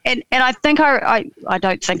 And I think I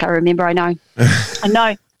don't think I remember. I know.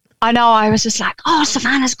 I know. I was just like, oh,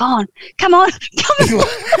 Savannah's gone. Come on.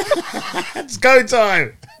 It's go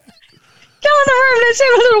time. Come in the room. Let's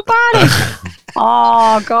have a little party.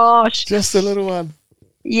 Oh, gosh. Just a little one.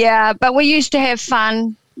 Yeah, but we used to have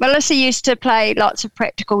fun. Melissa used to play lots of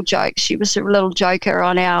practical jokes. She was a little joker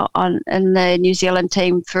in the New Zealand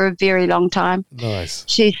team for a very long time. Nice.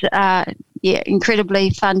 She's incredibly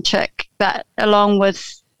fun chick, but along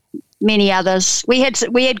with many others, we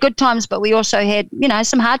had good times, but we also had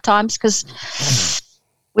some hard times because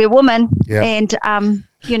we're women, Yeah. and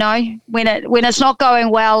when it's not going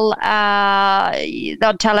well,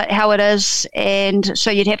 they'll tell it how it is, and so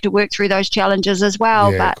you'd have to work through those challenges as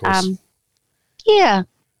well. Yeah, of But course.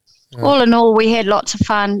 all in all, we had lots of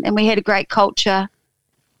fun and we had a great culture.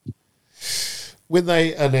 When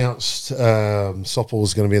they announced softball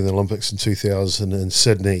was going to be in the Olympics in 2000 in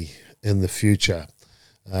Sydney in the future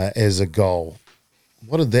as a goal,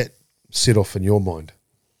 what did that set off in your mind?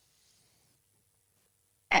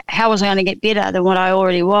 How was I going to get better than what I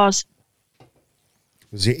already was?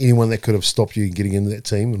 Was there anyone that could have stopped you getting into that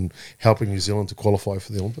team and helping New Zealand to qualify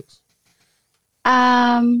for the Olympics?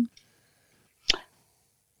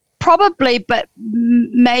 Probably, but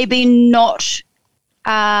maybe not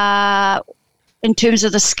in terms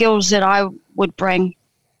of the skills that I would bring.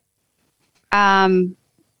 And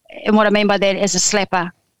what I mean by that is a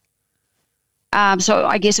slapper. So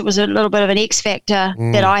I guess it was a little bit of an X factor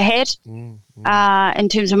that I had in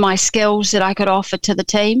terms of my skills that I could offer to the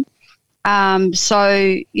team. So,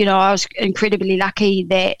 I was incredibly lucky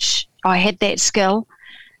that I had that skill.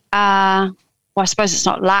 Well, I suppose it's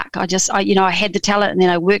not luck. I had the talent and then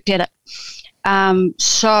I worked at it.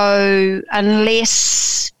 So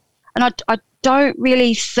unless, and I don't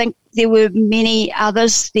really think there were many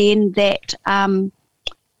others then that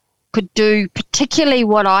could do particularly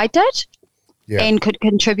what I did. Yeah. And could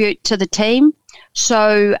contribute to the team.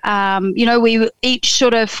 So, we were each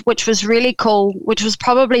sort of, which was really cool, which was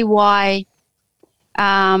probably why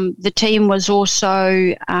the team was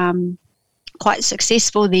also quite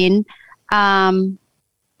successful then. And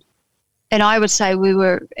I would say we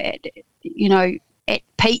were at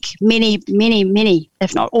peak, many,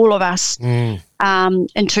 if not all of us, in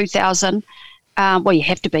 2000. Well, you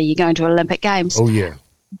have to be, you're going to Olympic Games. Oh, yeah.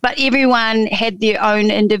 But everyone had their own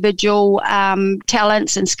individual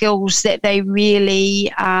talents and skills that they really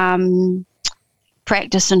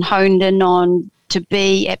practiced and honed in on to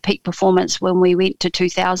be at peak performance when we went to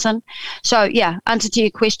 2000. So, yeah, answer to your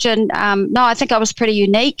question, no, I think I was pretty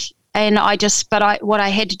unique, and what I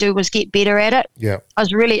had to do was get better at it. Yeah. I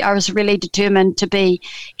was really determined to be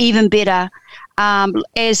even better,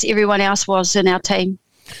 as everyone else was in our team.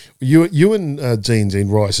 You and Dean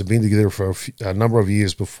Rice have been together for a number of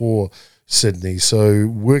years before Sydney. So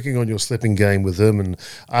working on your slapping game with him, and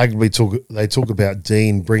arguably they talk about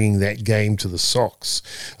Dean bringing that game to the Sox,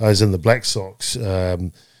 as in the Black Sox.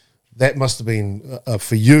 That must have been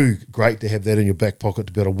for you great to have that in your back pocket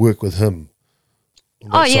to be able to work with him.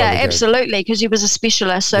 Oh yeah, absolutely, because he was a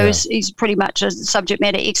specialist, so Yeah. he's pretty much a subject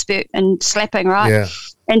matter expert in slapping, right? Yeah.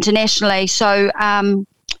 Internationally. So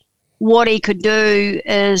what he could do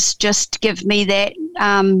is just give me that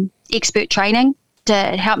expert training to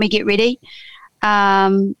help me get ready.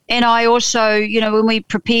 And I also, when we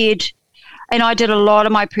prepared, and I did a lot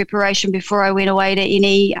of my preparation before I went away to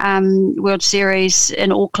any World Series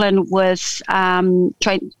in Auckland with, trained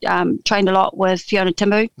a lot with Fiona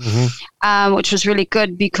Timbu, which was really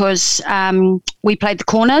good because we played the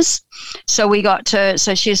corners. So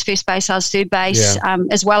so she was first base, I was third base,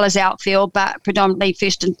 as well as outfield, but predominantly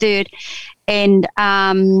first and third. And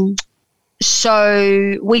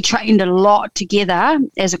so we trained a lot together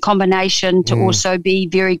as a combination to also be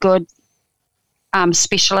very good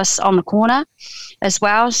specialists on the corner as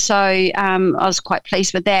well. So I was quite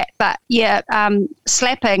pleased with that. But yeah,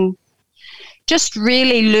 slapping, just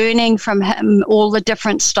really learning from him all the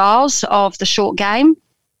different styles of the short game.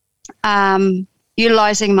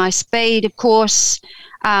 Utilizing my speed, of course,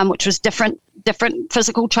 which was different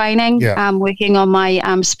physical training, working on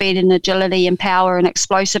my speed and agility and power and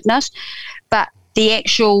explosiveness. But the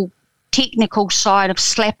actual technical side of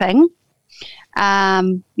slapping,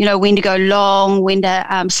 when to go long, when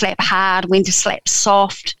to slap hard, when to slap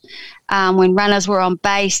soft. When runners were on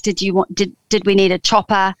base, did we need a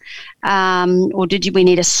chopper, or we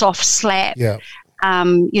need a soft slap? Yeah.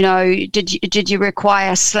 Did you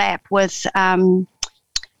require a slap with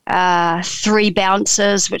 3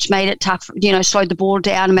 bounces, which made it tough, slowed the ball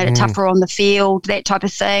down and made it tougher on the field, that type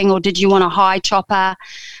of thing? Or did you want a high chopper,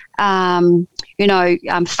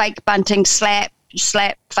 fake bunting, slap,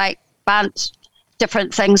 fake bunt,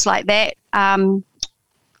 different things like that?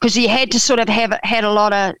 Because you had to sort of have a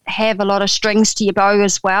lot of strings to your bow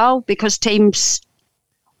as well, because teams,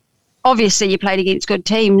 obviously you played against good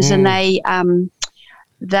teams, and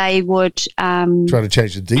they would try to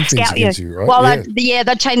change the defense against you, right? Well,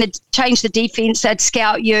 they'd change the defense. They'd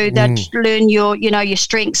scout you. They'd learn your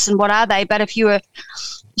strengths and what are they. But if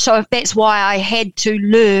that's why I had to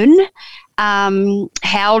learn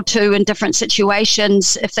how to, in different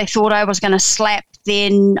situations, if they thought I was going to slap,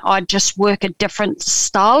 then I'd just work a different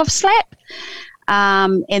style of slap,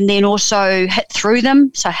 and then also hit through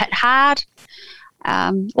them, so hit hard,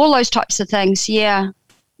 all those types of things. Yeah.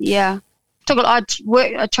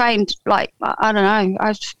 I trained, like, I don't know,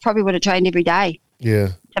 I probably would have trained every day. Yeah.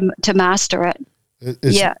 To master it.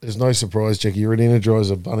 It's no surprise, Jackie. You're an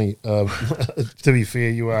Energizer bunny. To be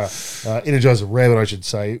fair, you are Energizer rabbit, I should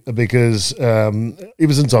say, because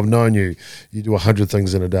ever since I've known you, you do 100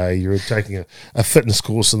 things in a day. You're taking a fitness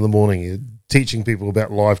course in the morning. You're teaching people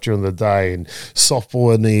about life during the day, and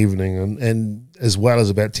softball in the evening, and as well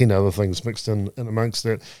as about 10 other things mixed in amongst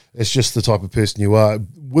that. It's just the type of person you are.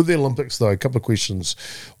 With the Olympics, though, a couple of questions.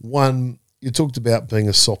 One, you talked about being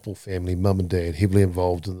a softball family, mum and dad, heavily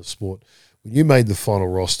involved in the sport. When you made the final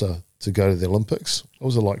roster to go to the Olympics, what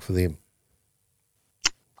was it like for them?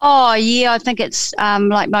 Oh, yeah, I think it's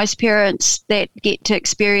like most parents that get to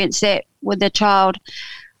experience that with their child,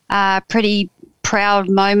 pretty proud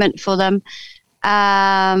moment for them.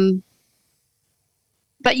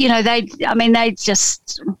 But, they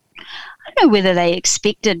just, I don't know whether they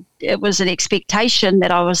expected, it was an expectation that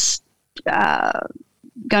I was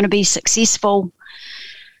going to be successful.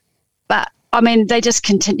 But they just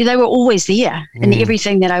continued. They were always there in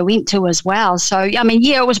everything that I went to as well. So,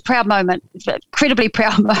 it was a proud moment, incredibly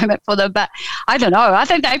proud moment for them. But I don't know. I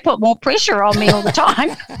think they put more pressure on me all the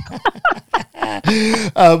time.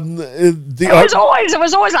 It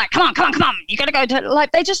was always like, come on. You got to go to,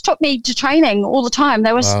 like, they just took me to training all the time.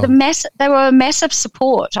 They were a massive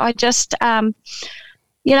support. I just, I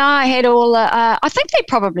had all, I think they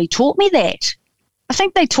probably taught me that. I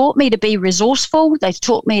think they taught me to be resourceful. They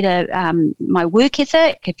taught me to my work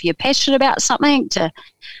ethic. If you're passionate about something, to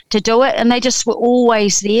do it. And they just were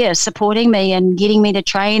always there supporting me and getting me to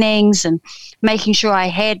trainings and making sure I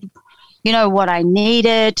had, what I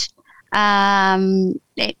needed, and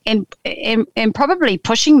probably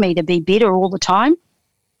pushing me to be better all the time.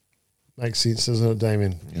 Makes sense, doesn't it,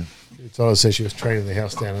 Damien? Yeah. Tyler says she was training the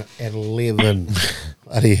house down at 11.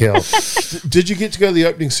 Bloody hell. Did you get to go to the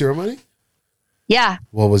opening ceremony? Yeah.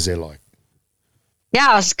 What was that like?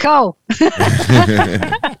 Yeah, it was cool.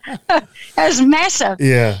 It was massive.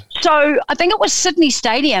 Yeah. So I think it was Sydney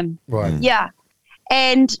Stadium. Right. Yeah.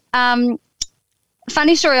 And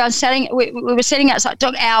funny story, we were sitting outside,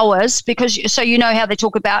 took hours, because so how they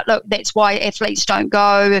talk about, look, that's why athletes don't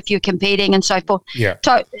go if you're competing and so forth. Yeah.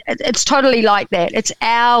 It's totally like that. It's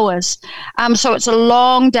hours. So it's a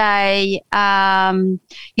long day.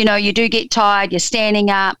 You do get tired, you're standing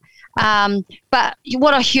up. But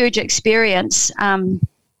what a huge experience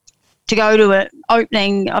to go to an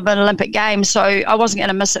opening of an Olympic Games. So I wasn't going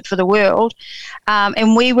to miss it for the world.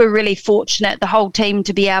 And we were really fortunate, the whole team,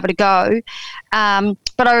 to be able to go.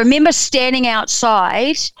 But I remember standing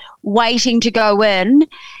outside waiting to go in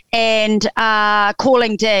and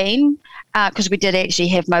calling Dean, because we did actually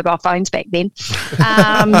have mobile phones back then,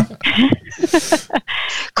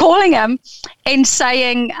 calling him and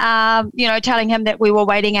saying, telling him that we were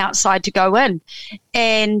waiting outside to go in.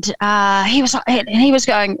 And he was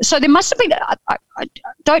going, so there must have been, I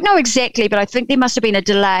don't know exactly, but I think there must have been a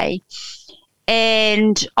delay.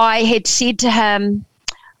 And I had said to him,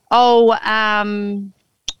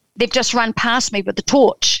 they've just run past me with the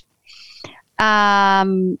torch.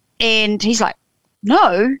 And he's like,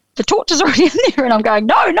 no, the torch is already in there. And I'm going,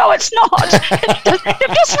 no, it's not.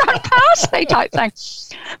 They've just run past me type thing.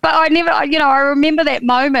 But I never, I remember that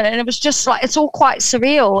moment, and it was just like, it's all quite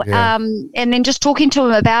surreal. Yeah. And then just talking to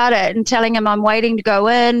him about it and telling him I'm waiting to go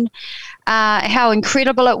in, how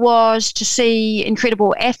incredible it was to see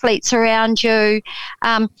incredible athletes around you.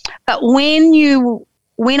 But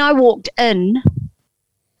when I walked in,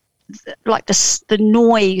 like the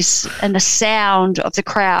noise and the sound of the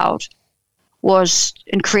crowd was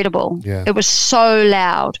incredible. Yeah. It was so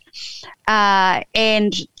loud,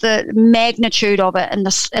 and the magnitude of it and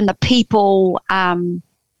the people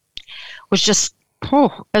was just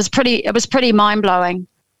it was pretty mind blowing.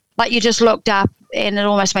 Like, you just looked up and it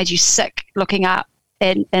almost made you sick looking up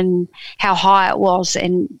and how high it was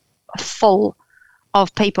and full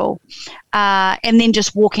of people, and then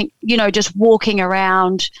just walking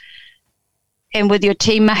around and with your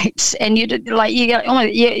teammates, and you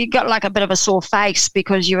got like a bit of a sore face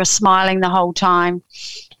because you were smiling the whole time,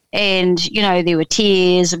 and there were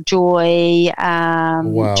tears of joy,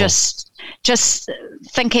 Wow. just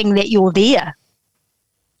thinking that you're there.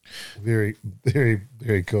 Very, very,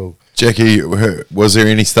 very cool. Jackie, was there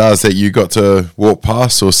any stars that you got to walk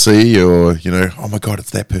past or see, or oh my God,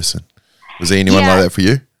 it's that person? Was there anyone like that for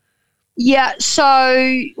you? Yeah,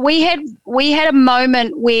 so we had a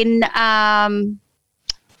moment when actually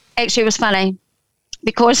it was funny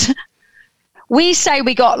because we say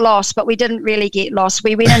we got lost, but we didn't really get lost.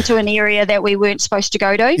 We went into an area that we weren't supposed to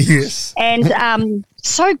go to. Yes. And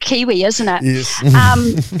so Kiwi, isn't it? Yes.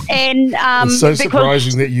 And it's so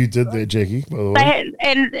surprising that you did that, Jackie, by the way.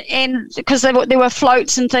 And because there were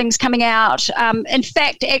floats and things coming out. In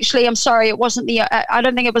fact, actually, I'm sorry, it wasn't I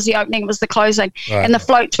don't think it was the opening, it was the closing. Right. And the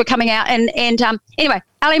floats were coming out. And anyway,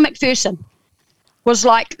 Ali McPherson was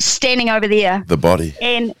like standing over there. The body.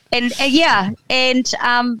 And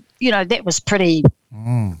that was pretty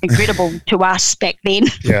incredible to us back then.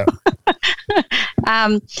 Yeah.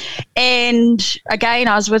 And again,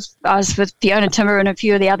 I was with Fiona Timmer and a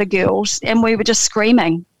few of the other girls, and we were just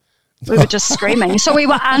screaming. So we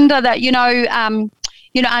were under that,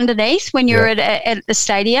 underneath when you're at the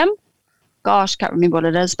stadium. Gosh, can't remember what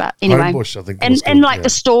it is, but anyway. Homebush, I think. And like the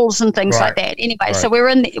stalls and things like that. Anyway, so we're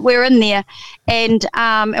in there, and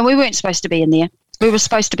we weren't supposed to be in there. We were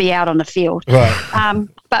supposed to be out on the field. Right.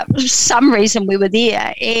 But for some reason we were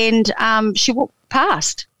there, and she walked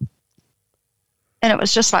past. And it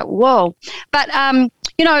was just like, whoa. But, I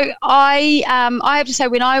have to say,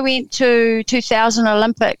 when I went to 2000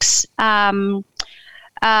 Olympics, the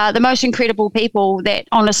most incredible people that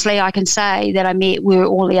honestly I can say that I met were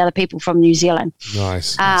all the other people from New Zealand.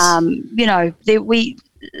 Nice.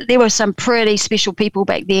 There were some pretty special people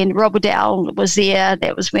back then. Rob Waddell was there.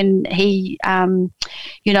 That was when he,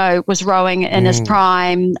 was rowing in his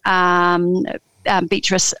prime.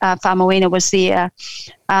 Beatrice Famuina was there.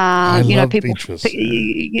 I love people. Beatrice.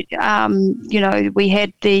 We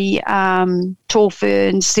had the Tall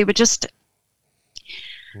Ferns. They were just.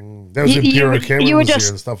 That was Imperial Cameron was there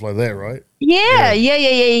and stuff like that, right? Yeah.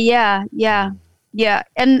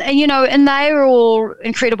 And they were all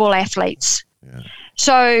incredible athletes. Yeah.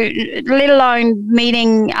 So, let alone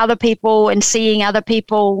meeting other people and seeing other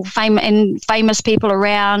people, famous people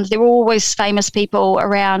around. There were always famous people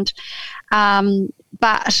around,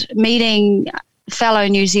 but meeting fellow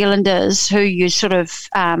New Zealanders who you sort of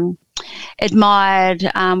admired,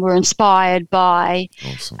 were inspired by,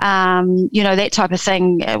 Awesome. That type of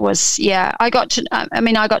thing. It was, I got to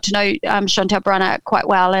know Chantel Brunner quite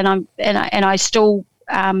well, and I still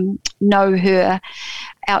know her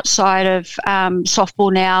outside of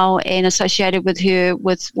softball now, and associated with her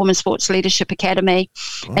with Women's Sports Leadership Academy.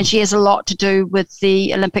 And she has a lot to do with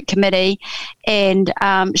the Olympic Committee, and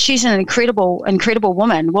she's an incredible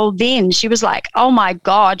woman. Well, then she was like, oh my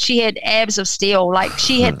God, she had abs of steel. Like,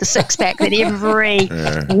 she had the six-pack that every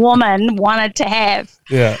woman wanted to have.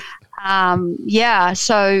 Yeah.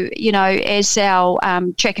 So, as our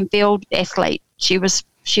track and field athlete, she was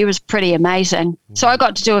pretty amazing. So I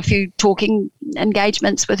got to do a few talking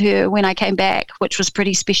engagements with her when I came back, which was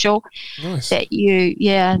pretty special. Nice. That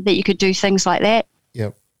you could do things like that.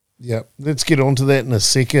 Yep. Let's get on to that in a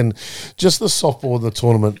second. Just the softball, the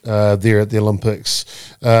tournament there at the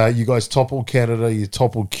Olympics. You guys toppled Canada, you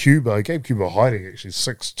toppled Cuba. You gave Cuba a hiding, actually,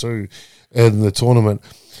 6-2 in the tournament.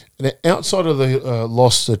 And outside of the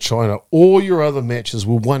loss to China, all your other matches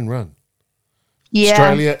were one run. Yeah.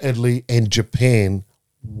 Australia, Italy, and Japan,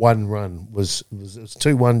 one run. It was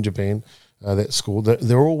 2-1 Japan, that scored.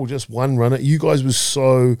 They're all just one runner. You guys were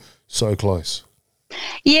so close.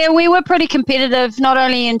 Yeah, we were pretty competitive, not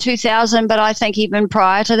only in 2000, but I think even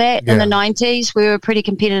prior to that, in the 90s, we were pretty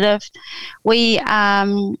competitive. We,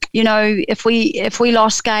 if we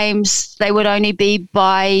lost games, they would only be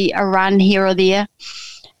by a run here or there.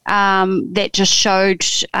 That just showed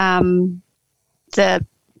the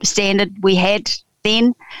standard we had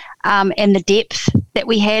then, and the depth that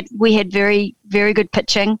we had. We had very, very good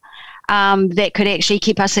pitching. That could actually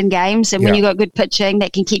keep us in games. And when you got good pitching,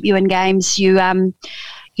 that can keep you in games. And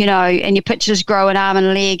your pitchers grow an arm and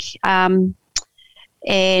a leg,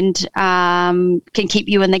 and can keep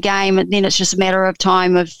you in the game. And then it's just a matter of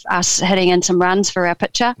time of us hitting in some runs for our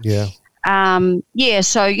pitcher. Yeah.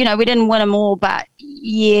 So, we didn't win them all, but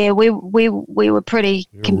we were pretty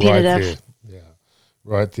competitive.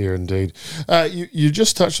 Right there, indeed. You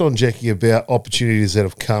just touched on, Jackie, about opportunities that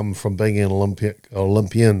have come from being an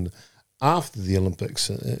Olympian after the Olympics,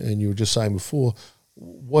 and you were just saying before,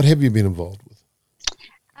 what have you been involved with?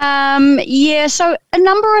 So a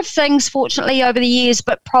number of things, fortunately, over the years,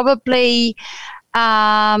 but probably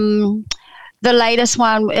the latest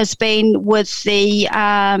one has been with the,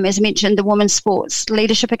 as I mentioned, the Women's Sports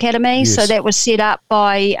Leadership Academy. Yes. So that was set up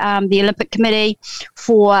by the Olympic Committee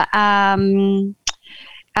for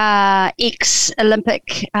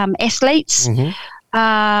ex-Olympic athletes. Mm-hmm.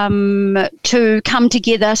 To come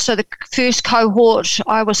together. So the first cohort,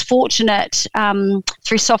 I was fortunate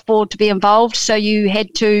through softball to be involved. So you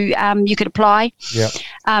had to, you could apply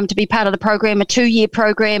to be part of the program, a 2-year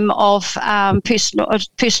program of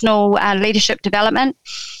personal leadership development,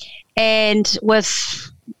 and with,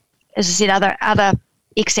 as I said, other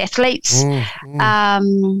ex-athletes.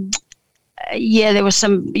 There was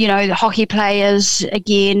some, the hockey players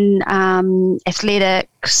again,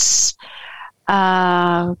 athletics.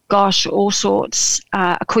 All sorts,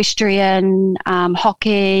 equestrian,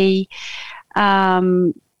 hockey,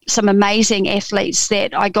 some amazing athletes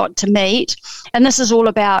that I got to meet. And this is all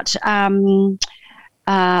about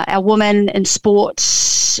our women in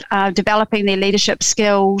sports, developing their leadership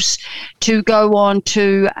skills to go on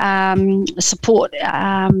to support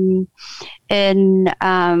in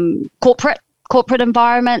corporate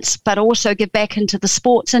environments, but also give back into the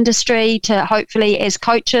sports industry to hopefully, as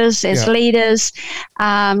coaches, as leaders,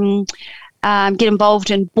 get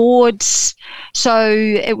involved in boards. So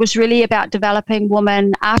it was really about developing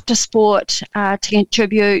women after sport to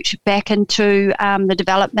contribute back into the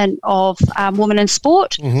development of women in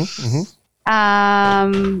sport. Mm-hmm,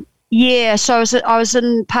 mm-hmm. So I was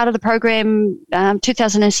in part of the program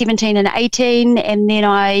 2017 and 18, and then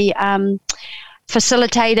I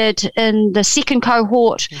facilitated in the second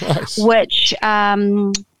cohort, which Shah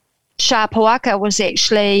Pawaka was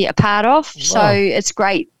actually a part of. Wow. So it's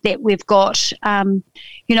great that we've got,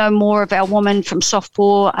 more of our women from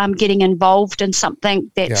softball getting involved in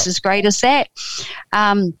something that's as great as that.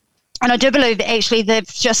 And I do believe that actually they've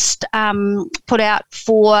just put out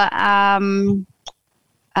for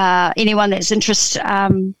anyone that's interested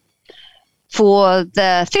for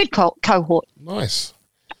the third cohort. Nice.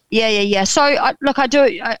 Yeah. So, I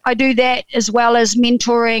do that as well as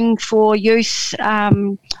mentoring for youth.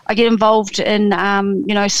 I get involved in,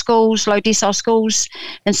 schools, low decile schools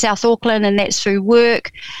in South Auckland, and that's through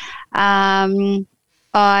work.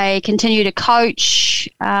 I continue to coach,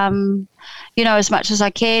 as much as I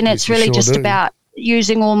can. It's really just about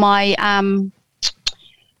using all my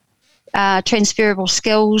transferable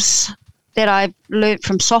skills that I've learnt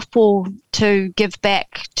from softball to give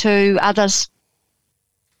back to others.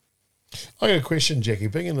 I got a question, Jackie.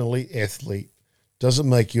 Being an elite athlete doesn't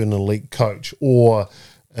make you an elite coach or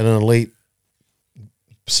an elite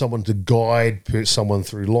someone to guide someone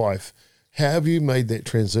through life. How have you made that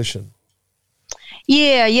transition?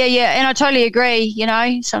 Yeah. And I totally agree.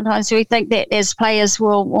 Sometimes we think that as players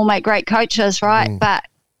we'll make great coaches, right? But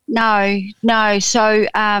no. So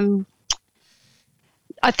I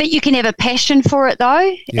think you can have a passion for it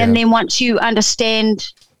though. Yeah. And then once you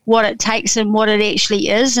understand what it takes and what it actually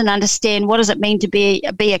is, and understand what does it mean to be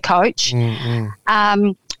a coach, then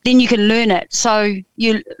you can learn it. So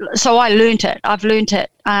I learned it. I've learned it.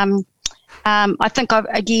 I think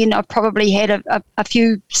I've probably had a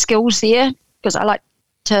few skills there because I like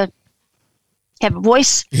to have a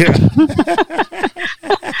voice. Yeah.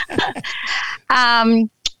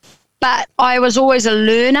 But I was always a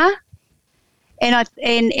learner. And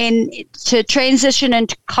to transition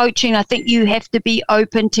into coaching, I think you have to be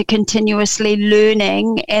open to continuously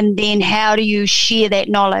learning, and then how do you share that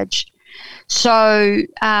knowledge? So, you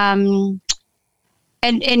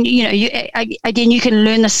can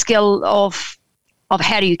learn the skill of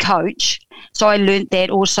how do you coach. So I learned that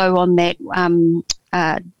also on that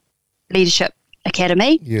leadership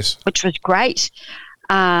academy, Yes. which was great.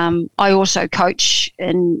 I also coach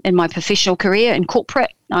in my professional career in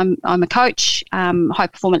corporate. I'm a coach, high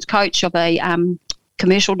performance coach of a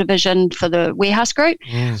commercial division for the Warehouse Group.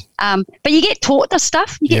 But you get taught this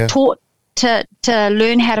stuff. You get taught to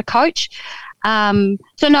learn how to coach.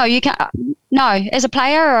 So no, you can't. No, as a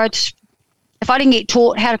player, if I didn't get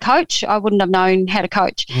taught how to coach, I wouldn't have known how to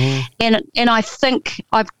coach. And I think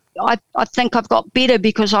I think I've got better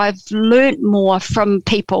because I've learnt more from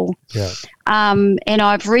people. Yeah. And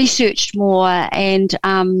I've researched more, and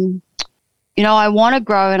I want to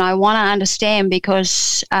grow and I want to understand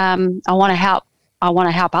because I want to help. I want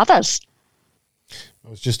to help others. I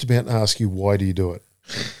was just about to ask you, why do you do it?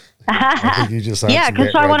 I think you just answered Yeah,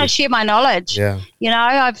 because that I right want to there. share my knowledge. Yeah.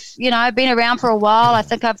 I've been around for a while. I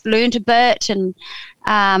think I've learned a bit, and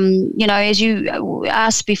as you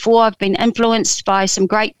asked before, I've been influenced by some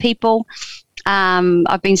great people.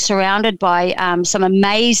 I've been surrounded by some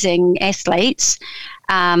amazing athletes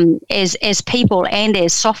as people and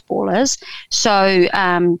as softballers. So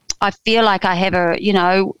I feel like I have a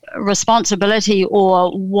responsibility,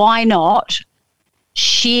 or why not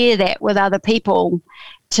share that with other people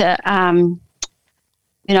to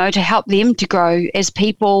to help them to grow as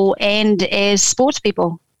people and as sports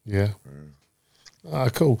people. Yeah.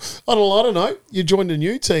 Cool. On a lighter note, you joined a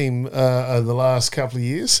new team over the last couple of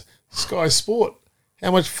years, Sky Sport.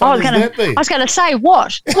 How much fun has that been? I was going to say,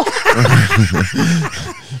 what?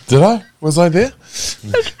 Did I? Was I there?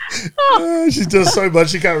 She does so much,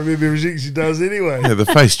 she can't remember everything she does anyway. Yeah, the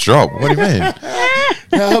face drop. What do you mean?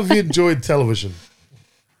 How have you enjoyed television?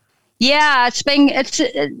 Yeah, it's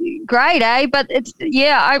great, eh? But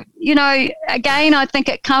again, I think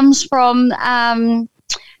it comes from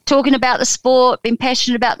talking about the sport, being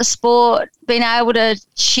passionate about the sport, being able to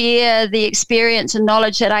share the experience and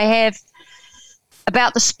knowledge that I have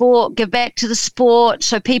about the sport, give back to the sport,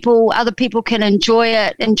 so other people can enjoy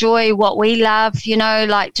it, enjoy what we love,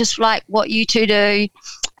 just like what you two do.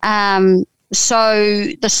 So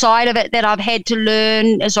the side of it that I've had to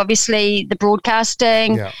learn is obviously the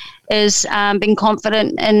broadcasting, is being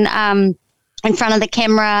confident in front of the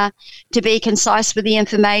camera, to be concise with the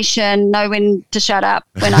information, know when to shut up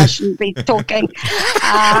when I shouldn't be talking.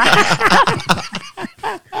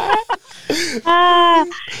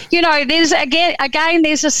 There's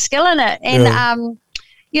there's a skill in it, and and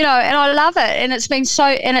I love it, and it's been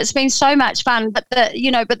so much fun. But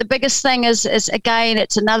the biggest thing is again,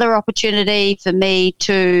 it's another opportunity for me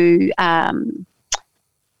to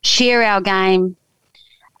share our game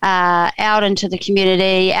out into the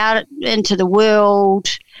community, out into the world.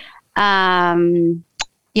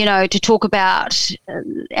 To talk about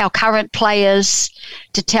our current players,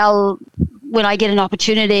 to tell, when I get an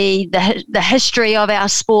opportunity, the history of our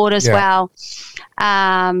sport as well.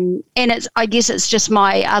 And I guess it's just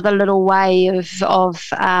my other little way of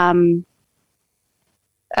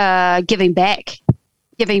giving back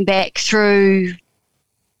through,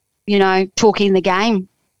 talking the game.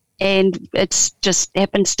 And it's just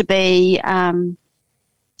happens to be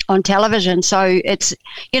on television. So it's,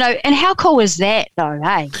 and how cool is that though,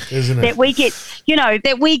 hey? Isn't it? That we get,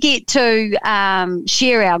 to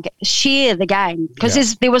share the game,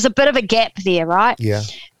 because there was a bit of a gap there, right? Yeah.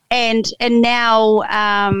 And now,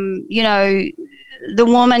 the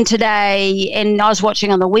woman today, and I was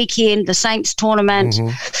watching on the weekend, the Saints tournament,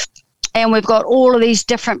 and we've got all of these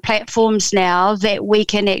different platforms now that we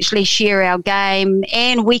can actually share our game,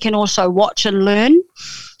 and we can also watch and learn.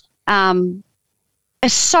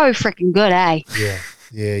 It's so freaking good, eh?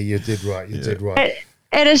 Yeah, you did right.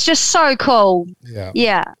 It is just so cool.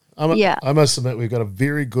 Yeah. I must admit, we've got a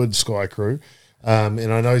very good Sky crew. And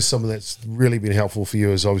I know someone that's really been helpful for you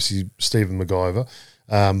is obviously Stephen MacGyver.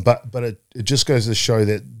 But it just goes to show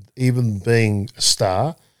that even being a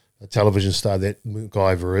star, a television star that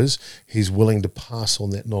MacGyver is, he's willing to pass on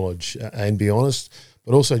that knowledge and be honest,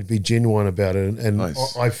 but also to be genuine about it. And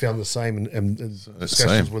nice. I found the same in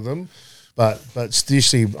discussions with him. But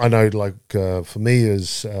especially, I know, like for me,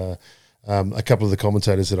 is a couple of the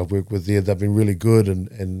commentators that I've worked with there, they've been really good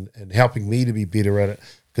and helping me to be better at it,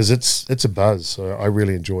 because it's a buzz. So I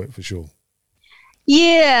really enjoy it for sure.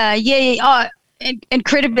 Yeah. Oh,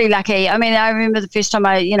 incredibly lucky. I mean, I remember the first time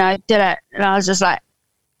I, did it, and I was just like,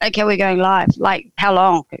 okay, we're going live. Like, how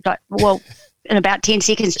long? Like, well, in about 10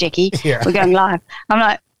 seconds, Jackie, we're going live. I'm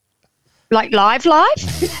like live? Like,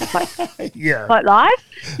 Yeah. like live?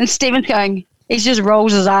 And Stephen's going, he just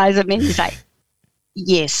rolls his eyes at me and he's like,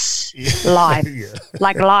 yes, live. Yeah.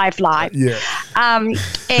 Like live. Yeah.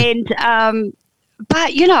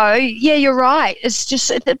 but yeah, you're right. It's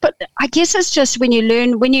just, but I guess it's just when you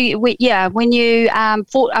learn, when you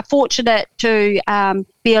are fortunate to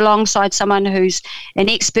be alongside someone who's an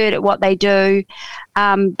expert at what they do,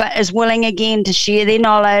 but is willing again to share their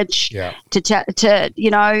knowledge, to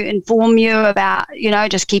inform you about,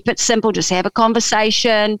 just keep it simple, just have a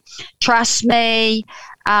conversation, trust me,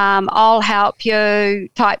 I'll help you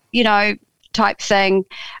type thing.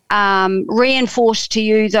 Reinforce to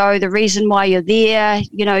you though the reason why you're there.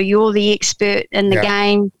 You're the expert in the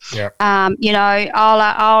game. I'll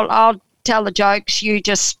tell the jokes. You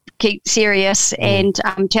just keep serious and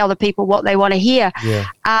tell the people what they want to hear.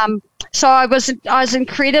 So I was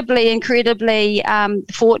incredibly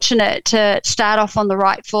fortunate to start off on the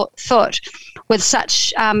right foot with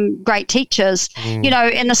such great teachers.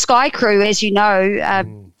 And the Sky Crew, as you know,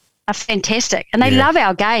 are fantastic, and they love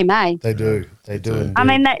our game, eh? They do. Indeed. I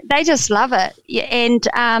mean, they just love it, and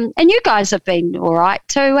you guys have been all right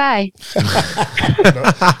too, eh?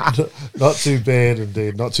 not too bad,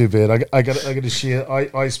 indeed. Not too bad. I got to share.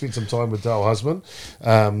 I spent some time with Dale Husband,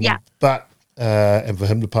 but and for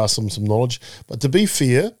him to pass them some knowledge. But to be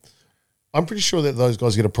fair, I'm pretty sure that those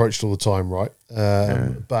guys get approached all the time, right?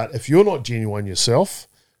 But if you're not genuine yourself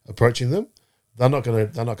approaching them, they're not going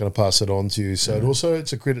to pass it on to you. So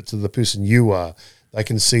it's a credit to the person you are. They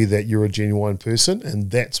can see that you're a genuine person, and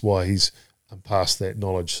that's why he's passed that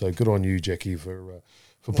knowledge. So good on you, Jackie, for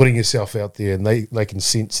putting yourself out there, and they can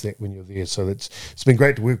sense that when you're there. So it's been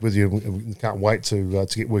great to work with you, and we can't wait to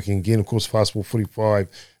get working again. Of course, Fastball 45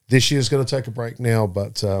 this year's going to take a break now,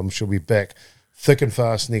 but I'm sure we'll be back thick and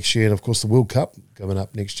fast next year. And of course, the World Cup coming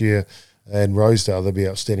up next year, and Rosedale, they'll be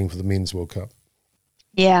outstanding for the Men's World Cup.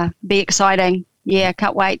 Yeah, be exciting. Yeah,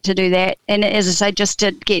 can't wait to do that. And as I say, just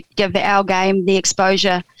to give our game the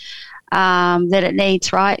exposure that it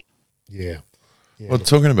needs, right? Yeah. Well,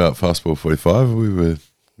 talking about Fastball 45, we were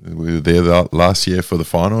there last year for the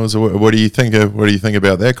finals. What do you think? What do you think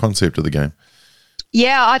about that concept of the game?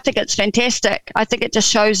 Yeah, I think it's fantastic. I think it just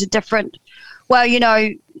shows a different. Well,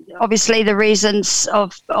 obviously the reasons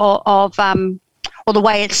of or the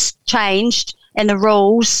way it's changed, and the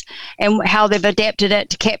rules and how they've adapted it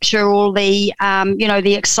to capture all the,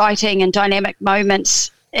 the exciting and dynamic moments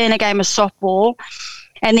in a game of softball.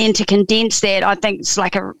 And then to condense that, I think it's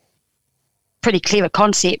like a pretty clever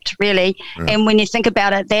concept, really. Yeah. And when you think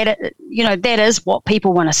about it, that is what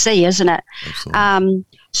people want to see, isn't it?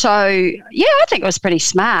 Absolutely. I think it was pretty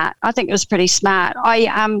smart. I think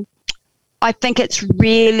it's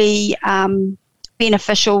really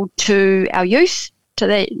beneficial to our youth, to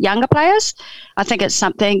the younger players. I think it's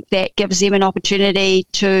something that gives them an opportunity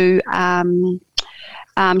to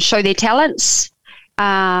show their talents,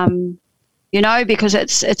 because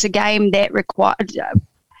it's a game that requires,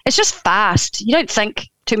 it's just fast. You don't think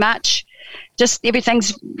too much. Just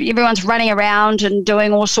everyone's running around and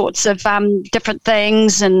doing all sorts of different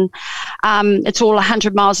things, and it's all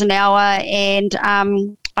 100 miles an hour. And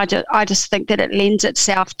I just think that it lends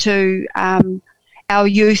itself to our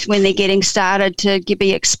youth, when they're getting started, to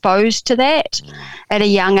be exposed to that at a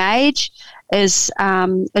young age is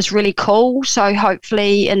really cool. So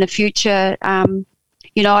hopefully in the future,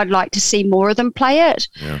 I'd like to see more of them play it.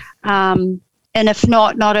 Yeah. And if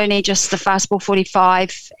not only just the Fastball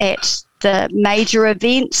 45 at the major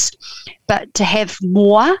events, but to have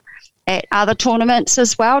more at other tournaments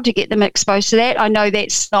as well, to get them exposed to that. I know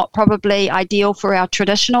that's not probably ideal for our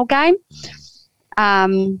traditional game.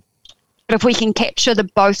 But if we can capture the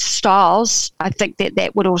both styles, I think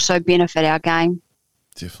that would also benefit our game.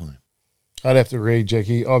 Definitely. I'd have to agree,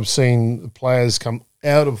 Jackie. I've seen players come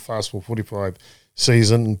out of Fastball 45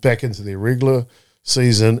 season back into their regular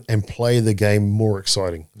season and play the game more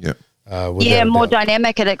exciting. Yeah. More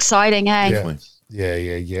dynamic and exciting, hey? Definitely. Yeah.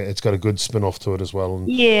 It's got a good spin-off to it as well. And,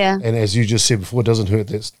 and as you just said before, it doesn't hurt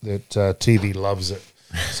that TV loves it.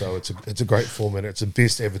 So it's a great format. It's the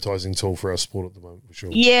best advertising tool for our sport at the moment, for sure.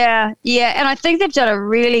 Yeah. And I think they've done a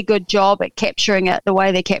really good job at capturing it the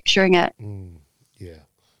way they're capturing it.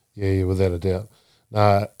 Yeah, without a doubt.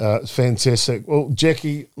 It's fantastic. Well,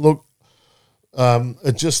 Jackie, look,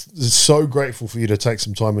 it's so grateful for you to take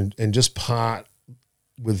some time and just part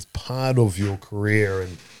of your career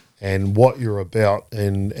and what you're about.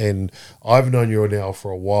 And I've known you now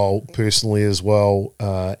for a while personally as well,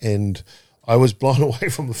 and I was blown away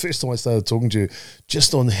from the first time I started talking to you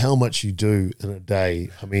just on how much you do in a day.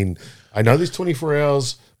 I mean, I know there's 24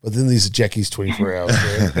 hours, but then there's Jackie's 24 hours.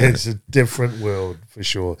 It's a different world for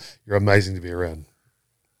sure. You're amazing to be around.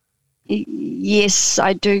 Yes,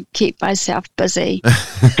 I do keep myself busy.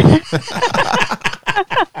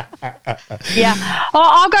 Yeah.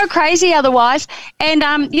 I'll go crazy otherwise. And,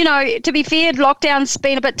 to be fair, lockdown's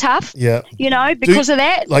been a bit tough. Yeah. Because of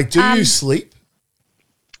that. Like, do you sleep?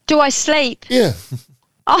 Do I sleep? Yeah.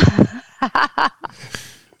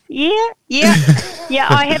 Yeah.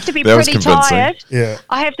 I have to be That was pretty convincing. tired. Yeah.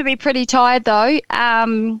 I have to be pretty tired though.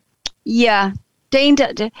 Yeah. Dean,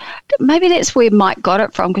 maybe that's where Mike got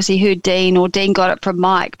it from because he heard Dean, or Dean got it from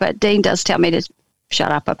Mike. But Dean does tell me to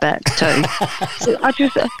shut up a bit too. So I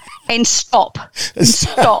just and stop.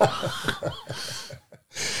 Shut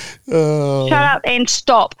up and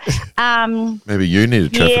stop. Maybe you need a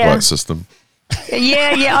traffic light system.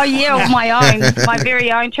 Yeah, my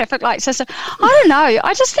very own traffic light system. I don't know.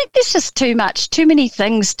 I just think there's just too many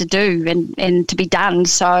things to do and to be done.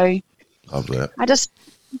 So Love that. I just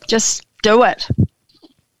do it.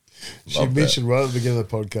 She mentioned right at the beginning of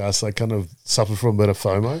the podcast, I kind of suffer from a bit of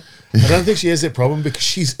FOMO. I don't think she has that problem because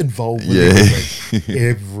she's involved with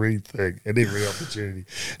everything and every opportunity.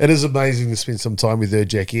 It is amazing to spend some time with her,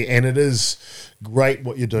 Jackie, and it is great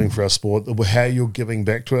what you're doing for our sport, how you're giving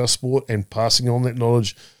back to our sport and passing on that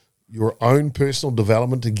knowledge, your own personal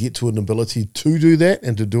development to get to an ability to do that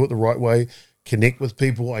and to do it the right way, connect with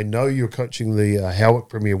people. I know you're coaching the Howick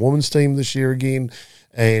Premier Women's team this year again.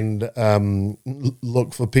 And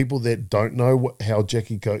look, for people that don't know how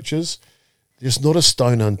Jackie coaches, there's not a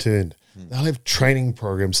stone unturned. They'll have training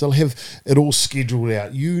programs. They'll have it all scheduled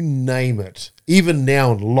out. You name it. Even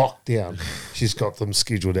now in lockdown, she's got them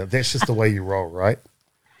scheduled out. That's just the way you roll, right?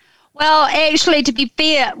 Well, actually, to be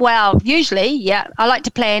fair, usually, yeah, I like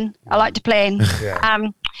to plan. Yeah.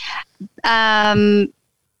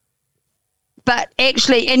 But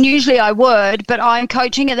actually, and usually I would, but I'm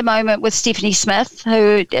coaching at the moment with Stephanie Smith,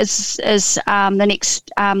 who is the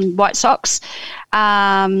next White Sox,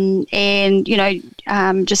 and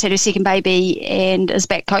just had her second baby and is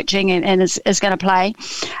back coaching and is going to play.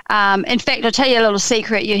 In fact, I'll tell you a little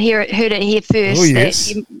secret. You heard it here first. Oh,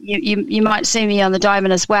 yes. That you might see me on the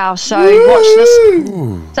diamond as well. So watch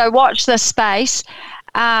this. So watch this space.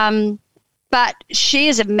 But she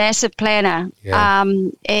is a massive planner,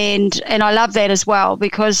 and I love that as well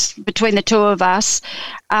because between the two of us,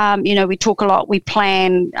 we talk a lot, we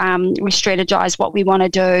plan, we strategize what we want to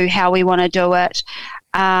do, how we want to do it,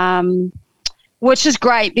 which is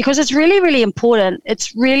great because it's really, really important.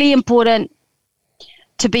 It's really important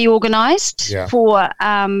to be organized for,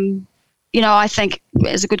 I think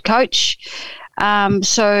as a good coach.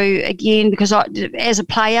 So again, because as a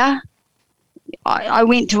player, I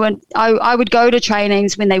would go to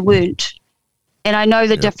trainings when they weren't, and I know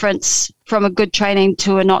the difference from a good training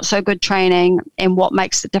to a not so good training and what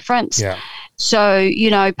makes the difference. Yeah. So,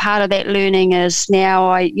 part of that learning is now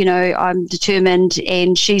I'm determined,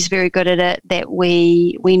 and she's very good at it, that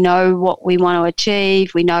we know what we want to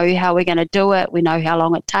achieve. We know how we're going to do it. We know how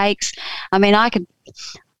long it takes. I mean, I can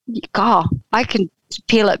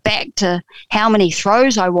peel it back to how many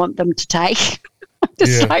throws I want them to take.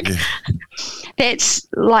 That's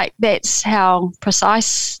how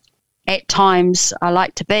precise at times I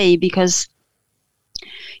like to be because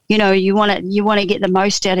you want to get the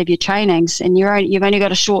most out of your trainings, and you've only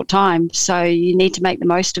got a short time, so you need to make the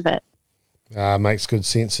most of it. Makes good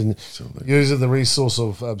sense, and using the resource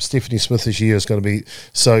of Stephanie Smith this year is going to be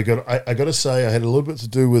so good. I got to say, I had a little bit to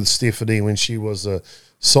do with Stephanie when she was a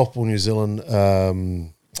Softball New Zealand.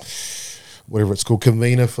 Whatever it's called,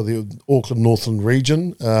 convener for the Auckland Northland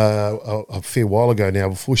region a fair while ago now,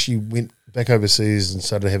 before she went back overseas and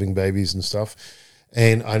started having babies and stuff.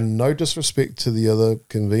 And no disrespect to the other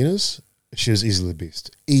conveners, she was easily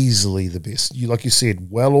the best. Like you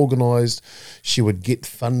said, well organised. She would get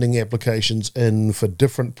funding applications in for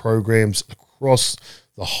different programs across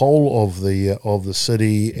the whole of the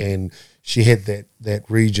city, and she had that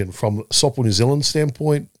region from Softball New Zealand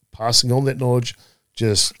standpoint, passing on that knowledge,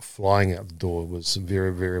 just flying out the door. Was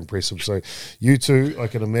very, very impressive. So you two, I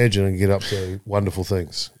can imagine, and get up to wonderful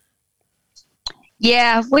things.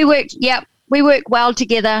 Yeah, we work well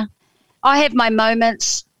together. I have my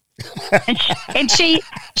moments, and she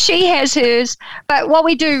has hers. But what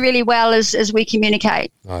we do really well is we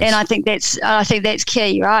communicate, and I think that's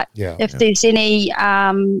key, right? Yeah. If there's any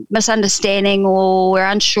misunderstanding, or we're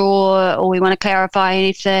unsure, or we want to clarify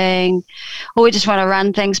anything, or we just want to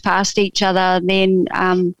run things past each other, then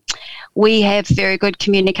we have very good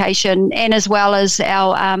communication. And as well as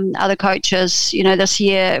our other coaches, this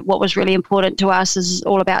year what was really important to us is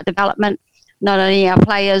all about development, not only our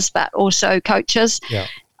players but also coaches. Yeah.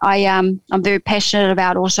 I'm very passionate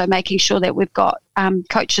about also making sure that we've got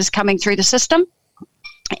coaches coming through the system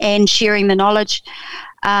and sharing the knowledge.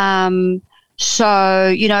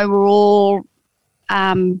 So we're all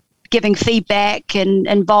giving feedback and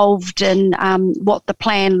involved in what the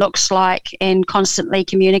plan looks like and constantly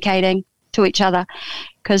communicating to each other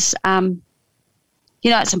because,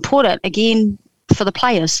 it's important, again, for the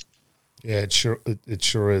players. Yeah, it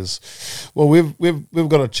sure is. Well, we've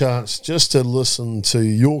got a chance just to listen to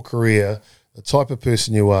your career, the type of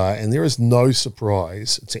person you are, and there is no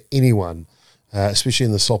surprise to anyone, especially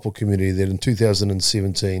in the softball community, that in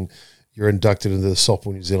 2017 you're inducted into the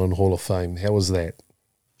Softball New Zealand Hall of Fame. How was that?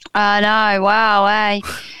 I know, wow, eh?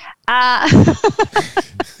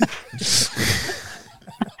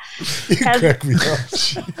 You crack me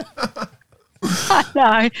up. I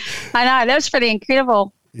know. That was pretty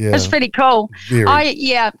incredible. Yeah, it was pretty cool. Very.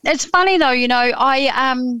 It's funny though.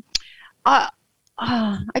 I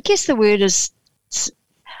guess the word is.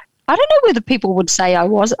 I don't know whether people would say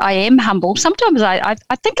I am humble. Sometimes I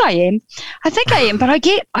think I am. But I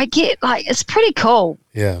get like it's pretty cool.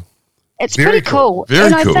 Yeah. It's very pretty cool. Very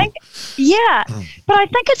and cool. I think, but I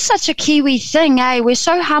think it's such a Kiwi thing, eh? We're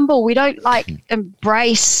so humble. We don't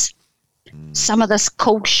embrace some of this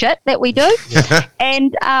cool shit that we do.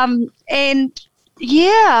 and I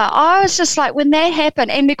was just like, when that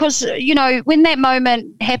happened, and because, when that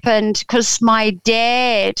moment happened, because my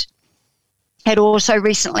dad had also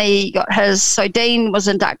recently got so Dean was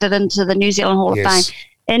inducted into the New Zealand Hall of Fame,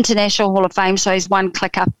 International Hall of Fame, so he's one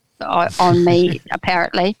click up on me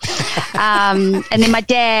apparently, and then my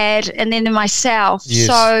dad, and then myself. Yes.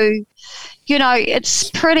 So,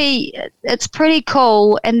 it's pretty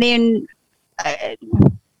cool. And then,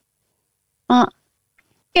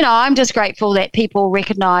 I'm just grateful that people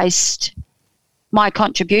recognised my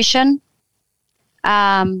contribution.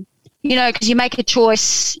 Because you make a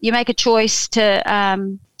choice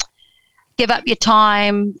to give up your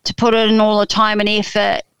time, to put in all the time and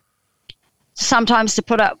effort. Sometimes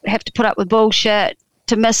have to put up with bullshit,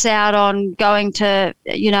 to miss out on going to,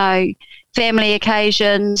 family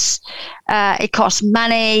occasions. It costs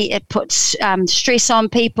money. It puts stress on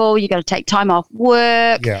people. You got to take time off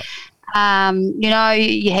work. Yeah. You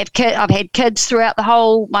have I've had kids throughout my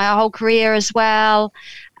whole career as well.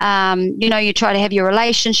 You try to have your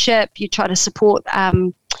relationship. You try to support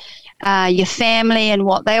your family and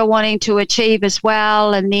what they're wanting to achieve as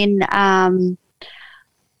well. And then,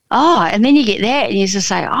 and then you get that, and you just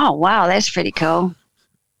say, "Oh, wow, that's pretty cool."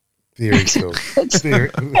 Very cool.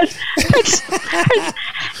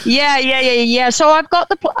 Yeah. So we've got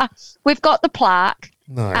the plaque.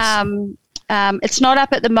 Nice. It's not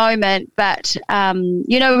up at the moment, but when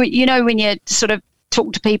you sort of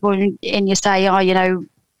talk to people and you say,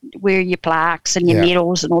 where are your plaques and your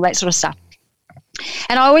medals and all that sort of stuff.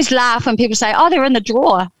 And I always laugh when people say, "Oh, they're in the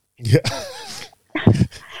drawer." Yeah.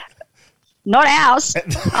 Not ours.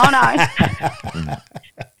 Oh no.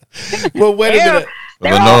 Well, wait a minute.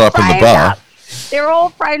 They're not up in the bar. They're all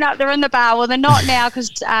framed up. They're in the bar. Well, they're not now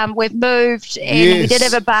because we've moved, and we did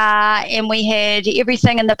have a bar, and we had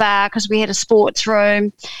everything in the bar because we had a sports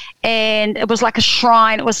room, and it was like a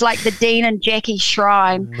shrine. It was like the Dean and Jackie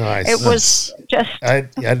shrine. Nice. It was just. I'd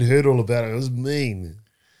heard all about it. It was mean.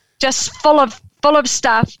 Just full of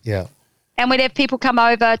stuff. Yeah. And we'd have people come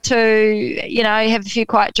over to, have a few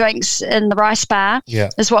quiet drinks in the rice bar. Yeah.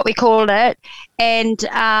 Is what we called it, and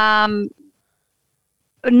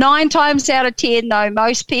 9 times out of 10, though,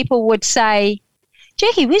 most people would say,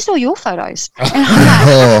 "Jackie, where's all your photos?" And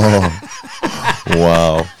I'm like,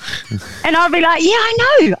 Wow. And I'd be like, "Yeah,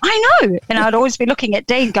 I know." And I'd always be looking at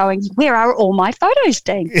Dean going, "Where are all my photos,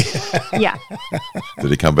 Dean?" Yeah.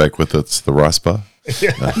 Did he come back with it's the rice bar?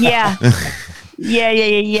 Yeah.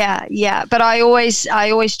 Yeah. But I always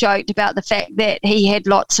joked about the fact that he had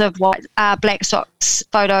lots of Black Sox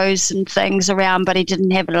photos and things around, but he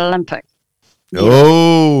didn't have an Olympic.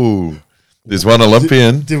 Oh, there's one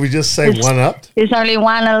Olympian. Did we just say one up? There's only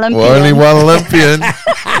one Olympian. Well, only one Olympian.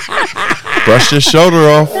 Brush your shoulder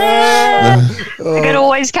off. I could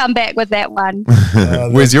always come back with that one.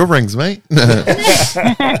 Where's your rings, mate?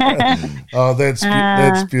 Oh, that's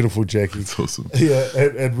beautiful, Jackie. That's awesome. Yeah,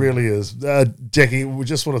 it really is. Jackie, we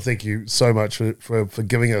just want to thank you so much for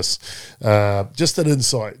giving us just an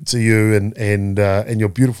insight to you and your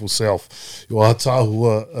beautiful self, your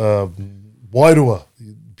Atahua Wairua,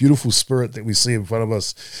 beautiful spirit that we see in front of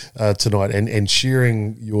us tonight, and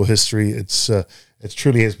sharing your history. It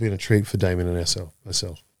truly has been a treat for Damien and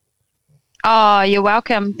myself. Oh, you're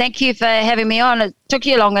welcome. Thank you for having me on. It took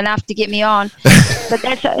you long enough to get me on, but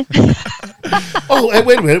that's it. Oh,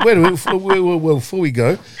 wait a minute. Before we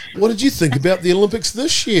go, what did you think about the Olympics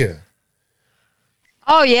this year?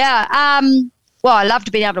 Oh, yeah. Well, I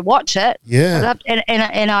loved being able to watch it. Yeah. I loved,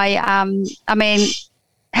 and I mean,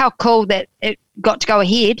 how cool that it got to go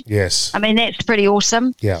ahead. Yes. I mean, that's pretty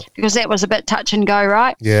awesome. Yeah. Because that was a bit touch and go,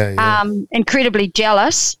 right? Yeah. Incredibly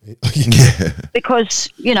jealous Yeah. because,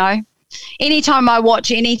 anytime I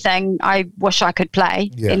watch anything, I wish I could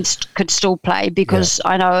play and could still play because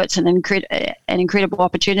I know it's an incredible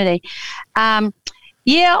opportunity. I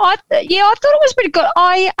thought it was pretty good.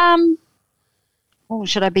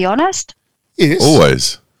 Should I be honest? Yes.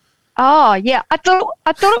 Always. Oh yeah, I thought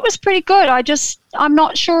it was pretty good. I'm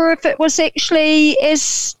not sure if it was actually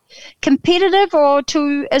as competitive or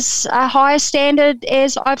to as a higher standard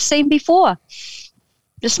as I've seen before.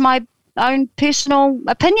 Just my own personal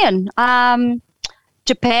opinion.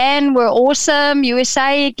 Japan were awesome.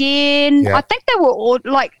 USA again. Yeah. I think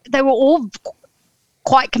they were all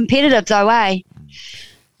quite competitive though, eh?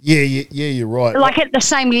 Yeah, you're right. Like at the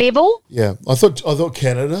same level. Yeah, I thought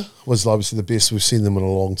Canada was obviously the best we've seen them in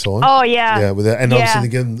a long time. Oh yeah, obviously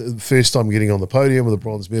again, the first time getting on the podium with a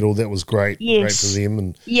bronze medal, that was great. Yes. Great for them,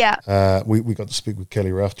 and we got to speak with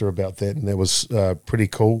Kelly Rafter about that, and that was pretty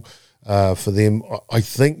cool for them. I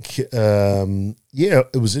think it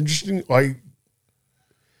was interesting.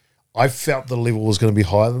 I felt the level was going to be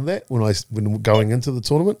higher than that when going into the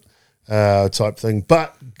tournament type thing,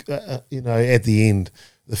 but at the end,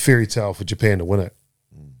 the fairy tale for Japan to win it.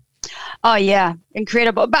 Oh yeah,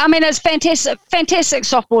 incredible! But I mean, it's fantastic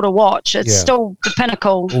softball to watch. It's still the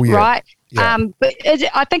pinnacle, right? Yeah. But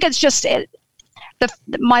I think it's just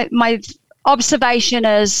my observation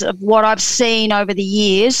is of what I've seen over the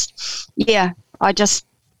years. Yeah, I just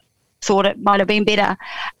thought it might have been better.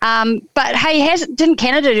 But hey, didn't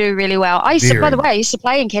Canada do really well? I used to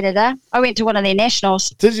play in Canada. I went to one of their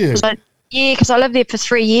nationals. Did you? Because I lived there for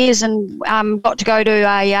 3 years and got to go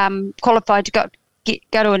to qualified to go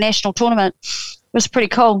to a national tournament. It was pretty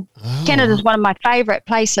cool. Oh. Canada's one of my favourite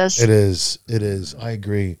places. It is. I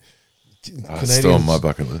agree. It's still on my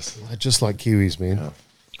bucket list. I just like Kiwis, man. Yeah.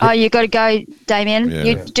 Oh, you got to go, Damien. Yeah.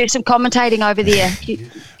 You do some commentating over there.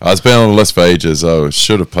 It's been on the list for ages. I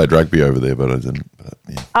should have played rugby over there, but I didn't. But,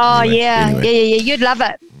 anyway. Yeah. You'd love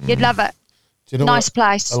it. You'd love it. Do you know nice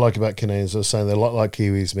place. I like about Canadians? I was saying they're a lot like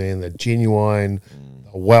Kiwis, man. They're genuine,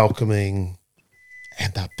 they're welcoming,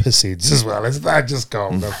 and they're pissheads as well. They're just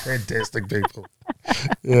gold. They're fantastic people.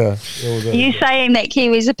 Yeah. Are you saying that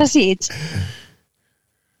Kiwis are pissheads?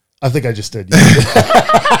 I think I just did. Yeah.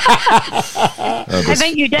 I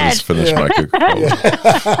think you did. Just finished my Coca-Cola.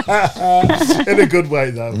 In a good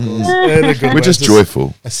way, though, of course. In a good way. We're just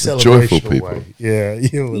joyful. A celebrational joyful people. Way.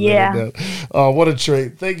 Yeah. Oh, what a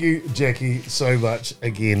treat. Thank you, Jackie, so much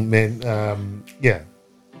again, man.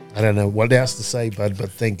 I don't know what else to say, bud,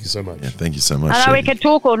 but thank you so much. Yeah, thank you so much. I know we could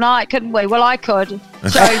talk all night, couldn't we? Well, I could.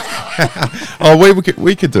 So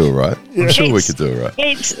we could do it right. I'm sure we could do it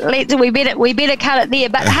right. We better cut it there.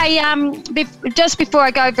 But hey, just before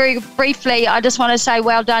I go, very briefly, I just want to say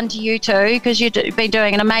well done to you two because you've been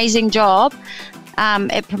doing an amazing job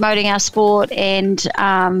at promoting our sport and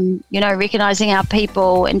recognising our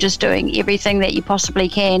people and just doing everything that you possibly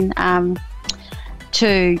can.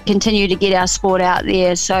 To continue to get our sport out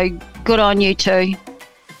there. So good on you two.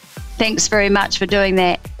 Thanks very much for doing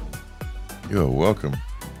that. You're welcome.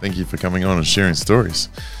 Thank you for coming on and sharing stories.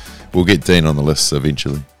 We'll get Dean on the list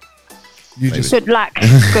eventually. Good luck.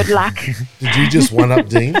 Good luck. Did you just one up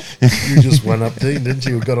Dean? You just one up Dean, didn't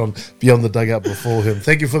you? We got on Beyond the Dugout before him.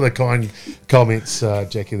 Thank you for the kind comments,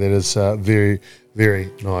 Jackie. That is very, very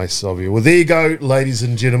nice of you. Well, there you go, ladies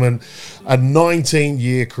and gentlemen. A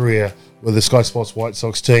 19-year career with the Sky Sports White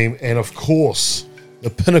Sox team, and of course, the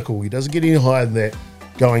pinnacle. He doesn't get any higher than that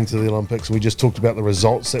going to the Olympics. We just talked about the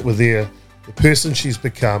results that were there, the person she's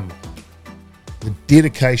become, the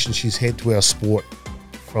dedication she's had to our sport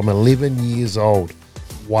from 11 years old.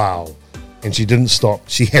 Wow. And she didn't stop.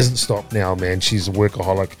 She hasn't stopped now, man. She's a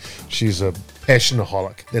workaholic. She's a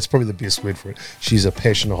passionaholic. That's probably the best word for it. She's a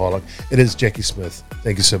passionaholic. It is Jackie Smith.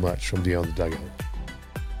 Thank you so much from Beyond the Dugout.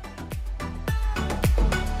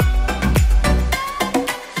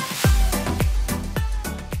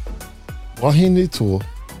 Wahine toa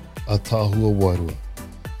a tahua wairua.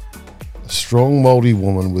 A strong Māori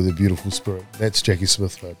woman with a beautiful spirit. That's Jackie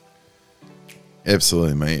Smith, bud.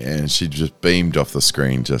 Absolutely, mate. And she just beamed off the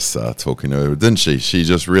screen just talking to her, didn't she? She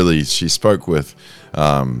just really, she spoke with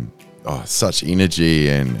such energy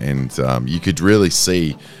and you could really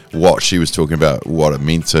see what she was talking about, what it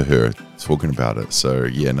meant to her talking about it. So,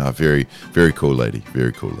 yeah, no, very, very cool lady.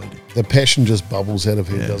 Very cool lady. The passion just bubbles out of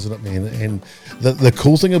her, doesn't it, man? And the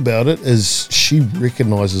cool thing about it is she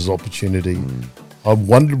recognises opportunity. I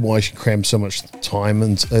wondered why she crammed so much time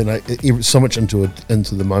and so much into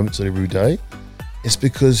the moments of every day. It's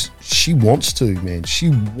because she wants to, man. She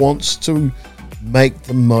wants to make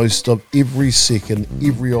the most of every second,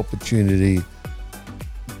 every opportunity,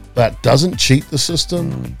 but doesn't cheat the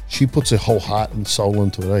system. She puts her whole heart and soul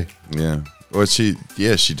into it, eh? Yeah. Well, she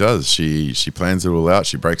does. She plans it all out.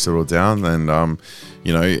 She breaks it all down, and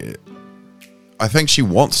you know, I think she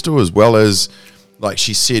wants to, as well as, like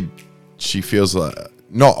she said, she feels like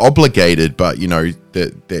not obligated, but you know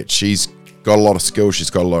that she's got a lot of skills, she's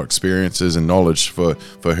got a lot of experiences and knowledge for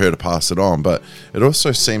her to pass it on. But it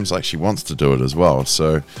also seems like she wants to do it as well.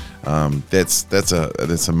 So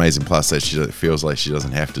that's amazing. Plus that she feels like she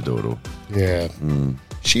doesn't have to do it all. Yeah,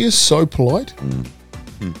 she is so polite.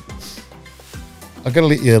 I got to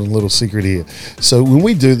let you in a little secret here. So when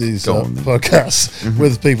we do these podcasts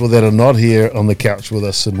with people that are not here on the couch with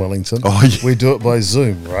us in Wellington, we do it by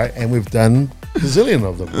Zoom, right? And we've done a zillion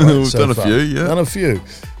of them. Right, we've done a few, yeah. Done a few.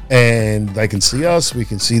 And they can see us, we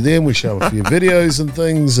can see them, we show a few videos and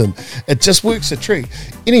things, and it just works a treat.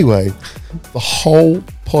 Anyway, the whole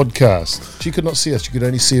podcast, she could not see us, she could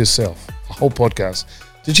only see herself. The whole podcast.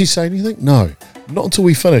 Did she say anything? No. Not until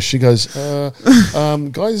we finished. She goes,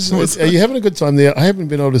 guys, are you having a good time there? I haven't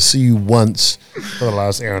been able to see you once for the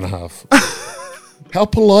last hour and a half. How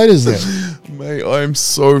polite is that? Mate, I'm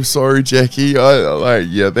so sorry, Jackie.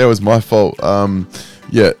 That was my fault.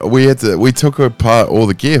 We took apart all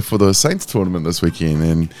the gear for the Saints tournament this weekend,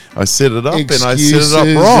 and I set it up and I set it up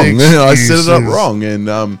wrong. I set it up wrong, and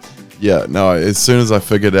as soon as I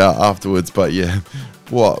figured out afterwards, but yeah.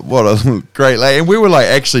 What a great lady. And we were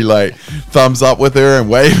actually thumbs up with her and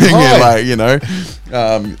waving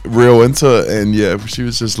and real into it. And yeah, she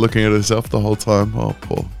was just looking at herself the whole time. Oh,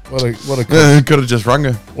 poor. What a could have just rung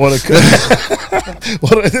her.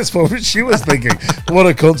 That's what she was thinking. What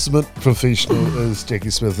a consummate professional is Jackie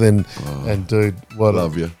Smith. And dude,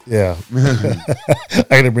 love you. Yeah. I'm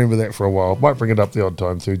going to remember that for a while. Might bring it up the odd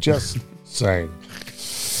time too. Just saying.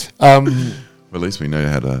 At least we know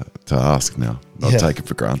how to ask now, not take it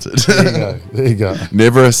for granted. There you go.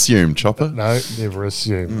 Never assume, Chopper. No, never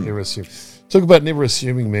assume. Never assume. Talk about never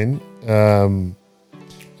assuming, man.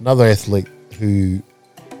 Another athlete who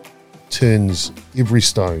turns every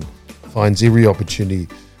stone, finds every opportunity,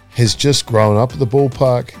 has just grown up at the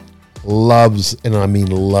ballpark, loves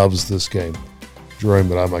this game. Jerome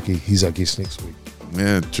Maramaki, he's our guest next week.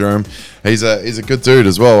 Yeah, Jerome, he's a good dude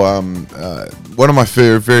as well. One of my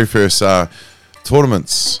very first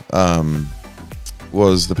tournaments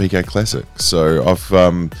was the PK Classic, so I've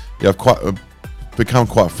become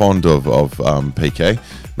quite fond of PK.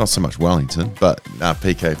 Not so much Wellington, but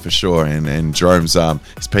PK for sure. And Jerome's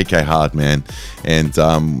he's PK hard, man. And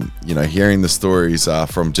hearing the stories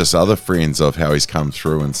from just other friends of how he's come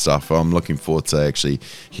through and stuff, I'm looking forward to actually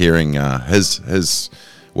hearing his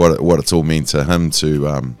what it's all meant to him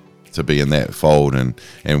to be in that fold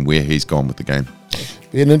and where he's gone with the game.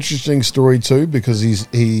 Be an interesting story too, because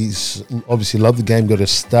he's obviously loved the game, got a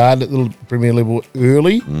start at the Premier level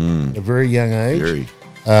early, at a very young age.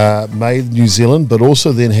 Made New Zealand, but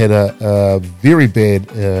also then had a very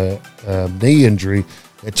bad knee injury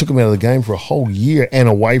that took him out of the game for a whole year and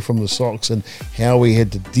away from the Sox, and how he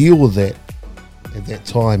had to deal with that at that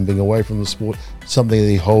time, being away from the sport, something that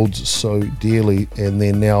he holds so dearly, and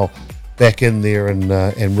then now back in there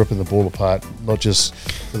and ripping the ball apart, not just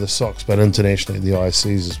for the Sox but internationally, the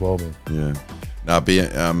ISCs as well, man. Yeah.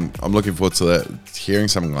 I'm looking forward to that, hearing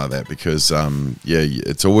something like that, because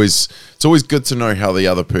it's always good to know how the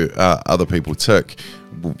other people tick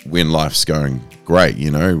when life's going great,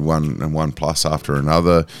 one plus after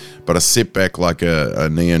another. But a setback like a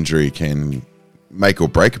knee injury can make or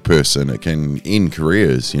break a person. It can end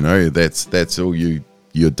careers. That's all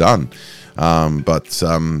you're done.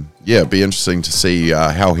 It'd be interesting to see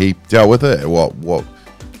how he dealt with it. What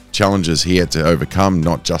challenges he had to overcome,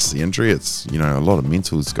 not just the injury. It's a lot of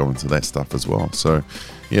mentals go into that stuff as well. So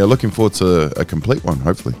looking forward to a complete one,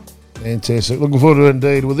 hopefully. Fantastic. Looking forward to it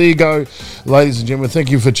indeed. Well, there you go, ladies and gentlemen.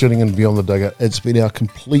 Thank you for tuning in Beyond the Dugout. It's been our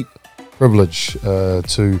complete privilege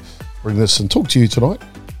to bring this and talk to you tonight.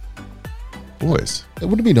 Always. It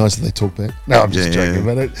wouldn't be nice if they talk back. No, I'm just joking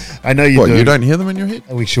about it. I know you do. You don't hear them in your head?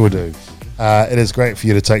 We sure do. It is great for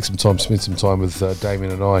you to take some time, spend some time with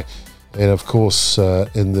Damien and I. And of course,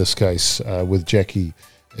 in this case, with Jackie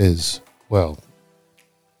is,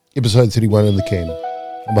 episode 31 in the can.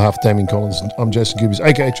 On behalf of Damien Collins, I'm Jason Gubis,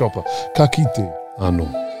 aka Chopper. Ka kite anō.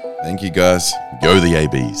 Thank you, guys. Go the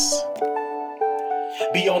ABs.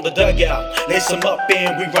 Beyond the dugout, lace them up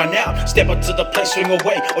and we run out. Step up to the plate, swing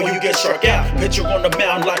away, or you get struck out. Pitcher on the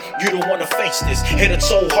mound like you don't want to face this. Hit it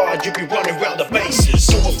so hard, you be running around the bases.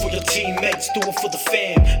 Do it for your teammates, do it for the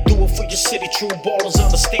fam. Do it for your city, true ballers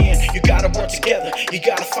understand. You gotta work together, you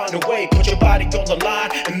gotta find a way. Put your body on the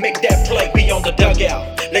line and make that play. be on the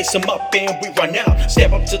dugout. Lace them up and we run out.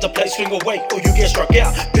 Step up to the plate, swing away, or you get struck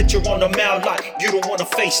out. Pitcher on the mound like you don't wanna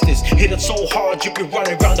face this. Hit it so hard you be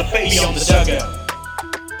running around the base. Be on the dugout.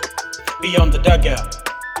 Be on the dugout.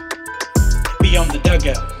 Be on the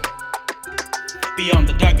dugout. Be on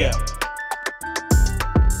the dugout.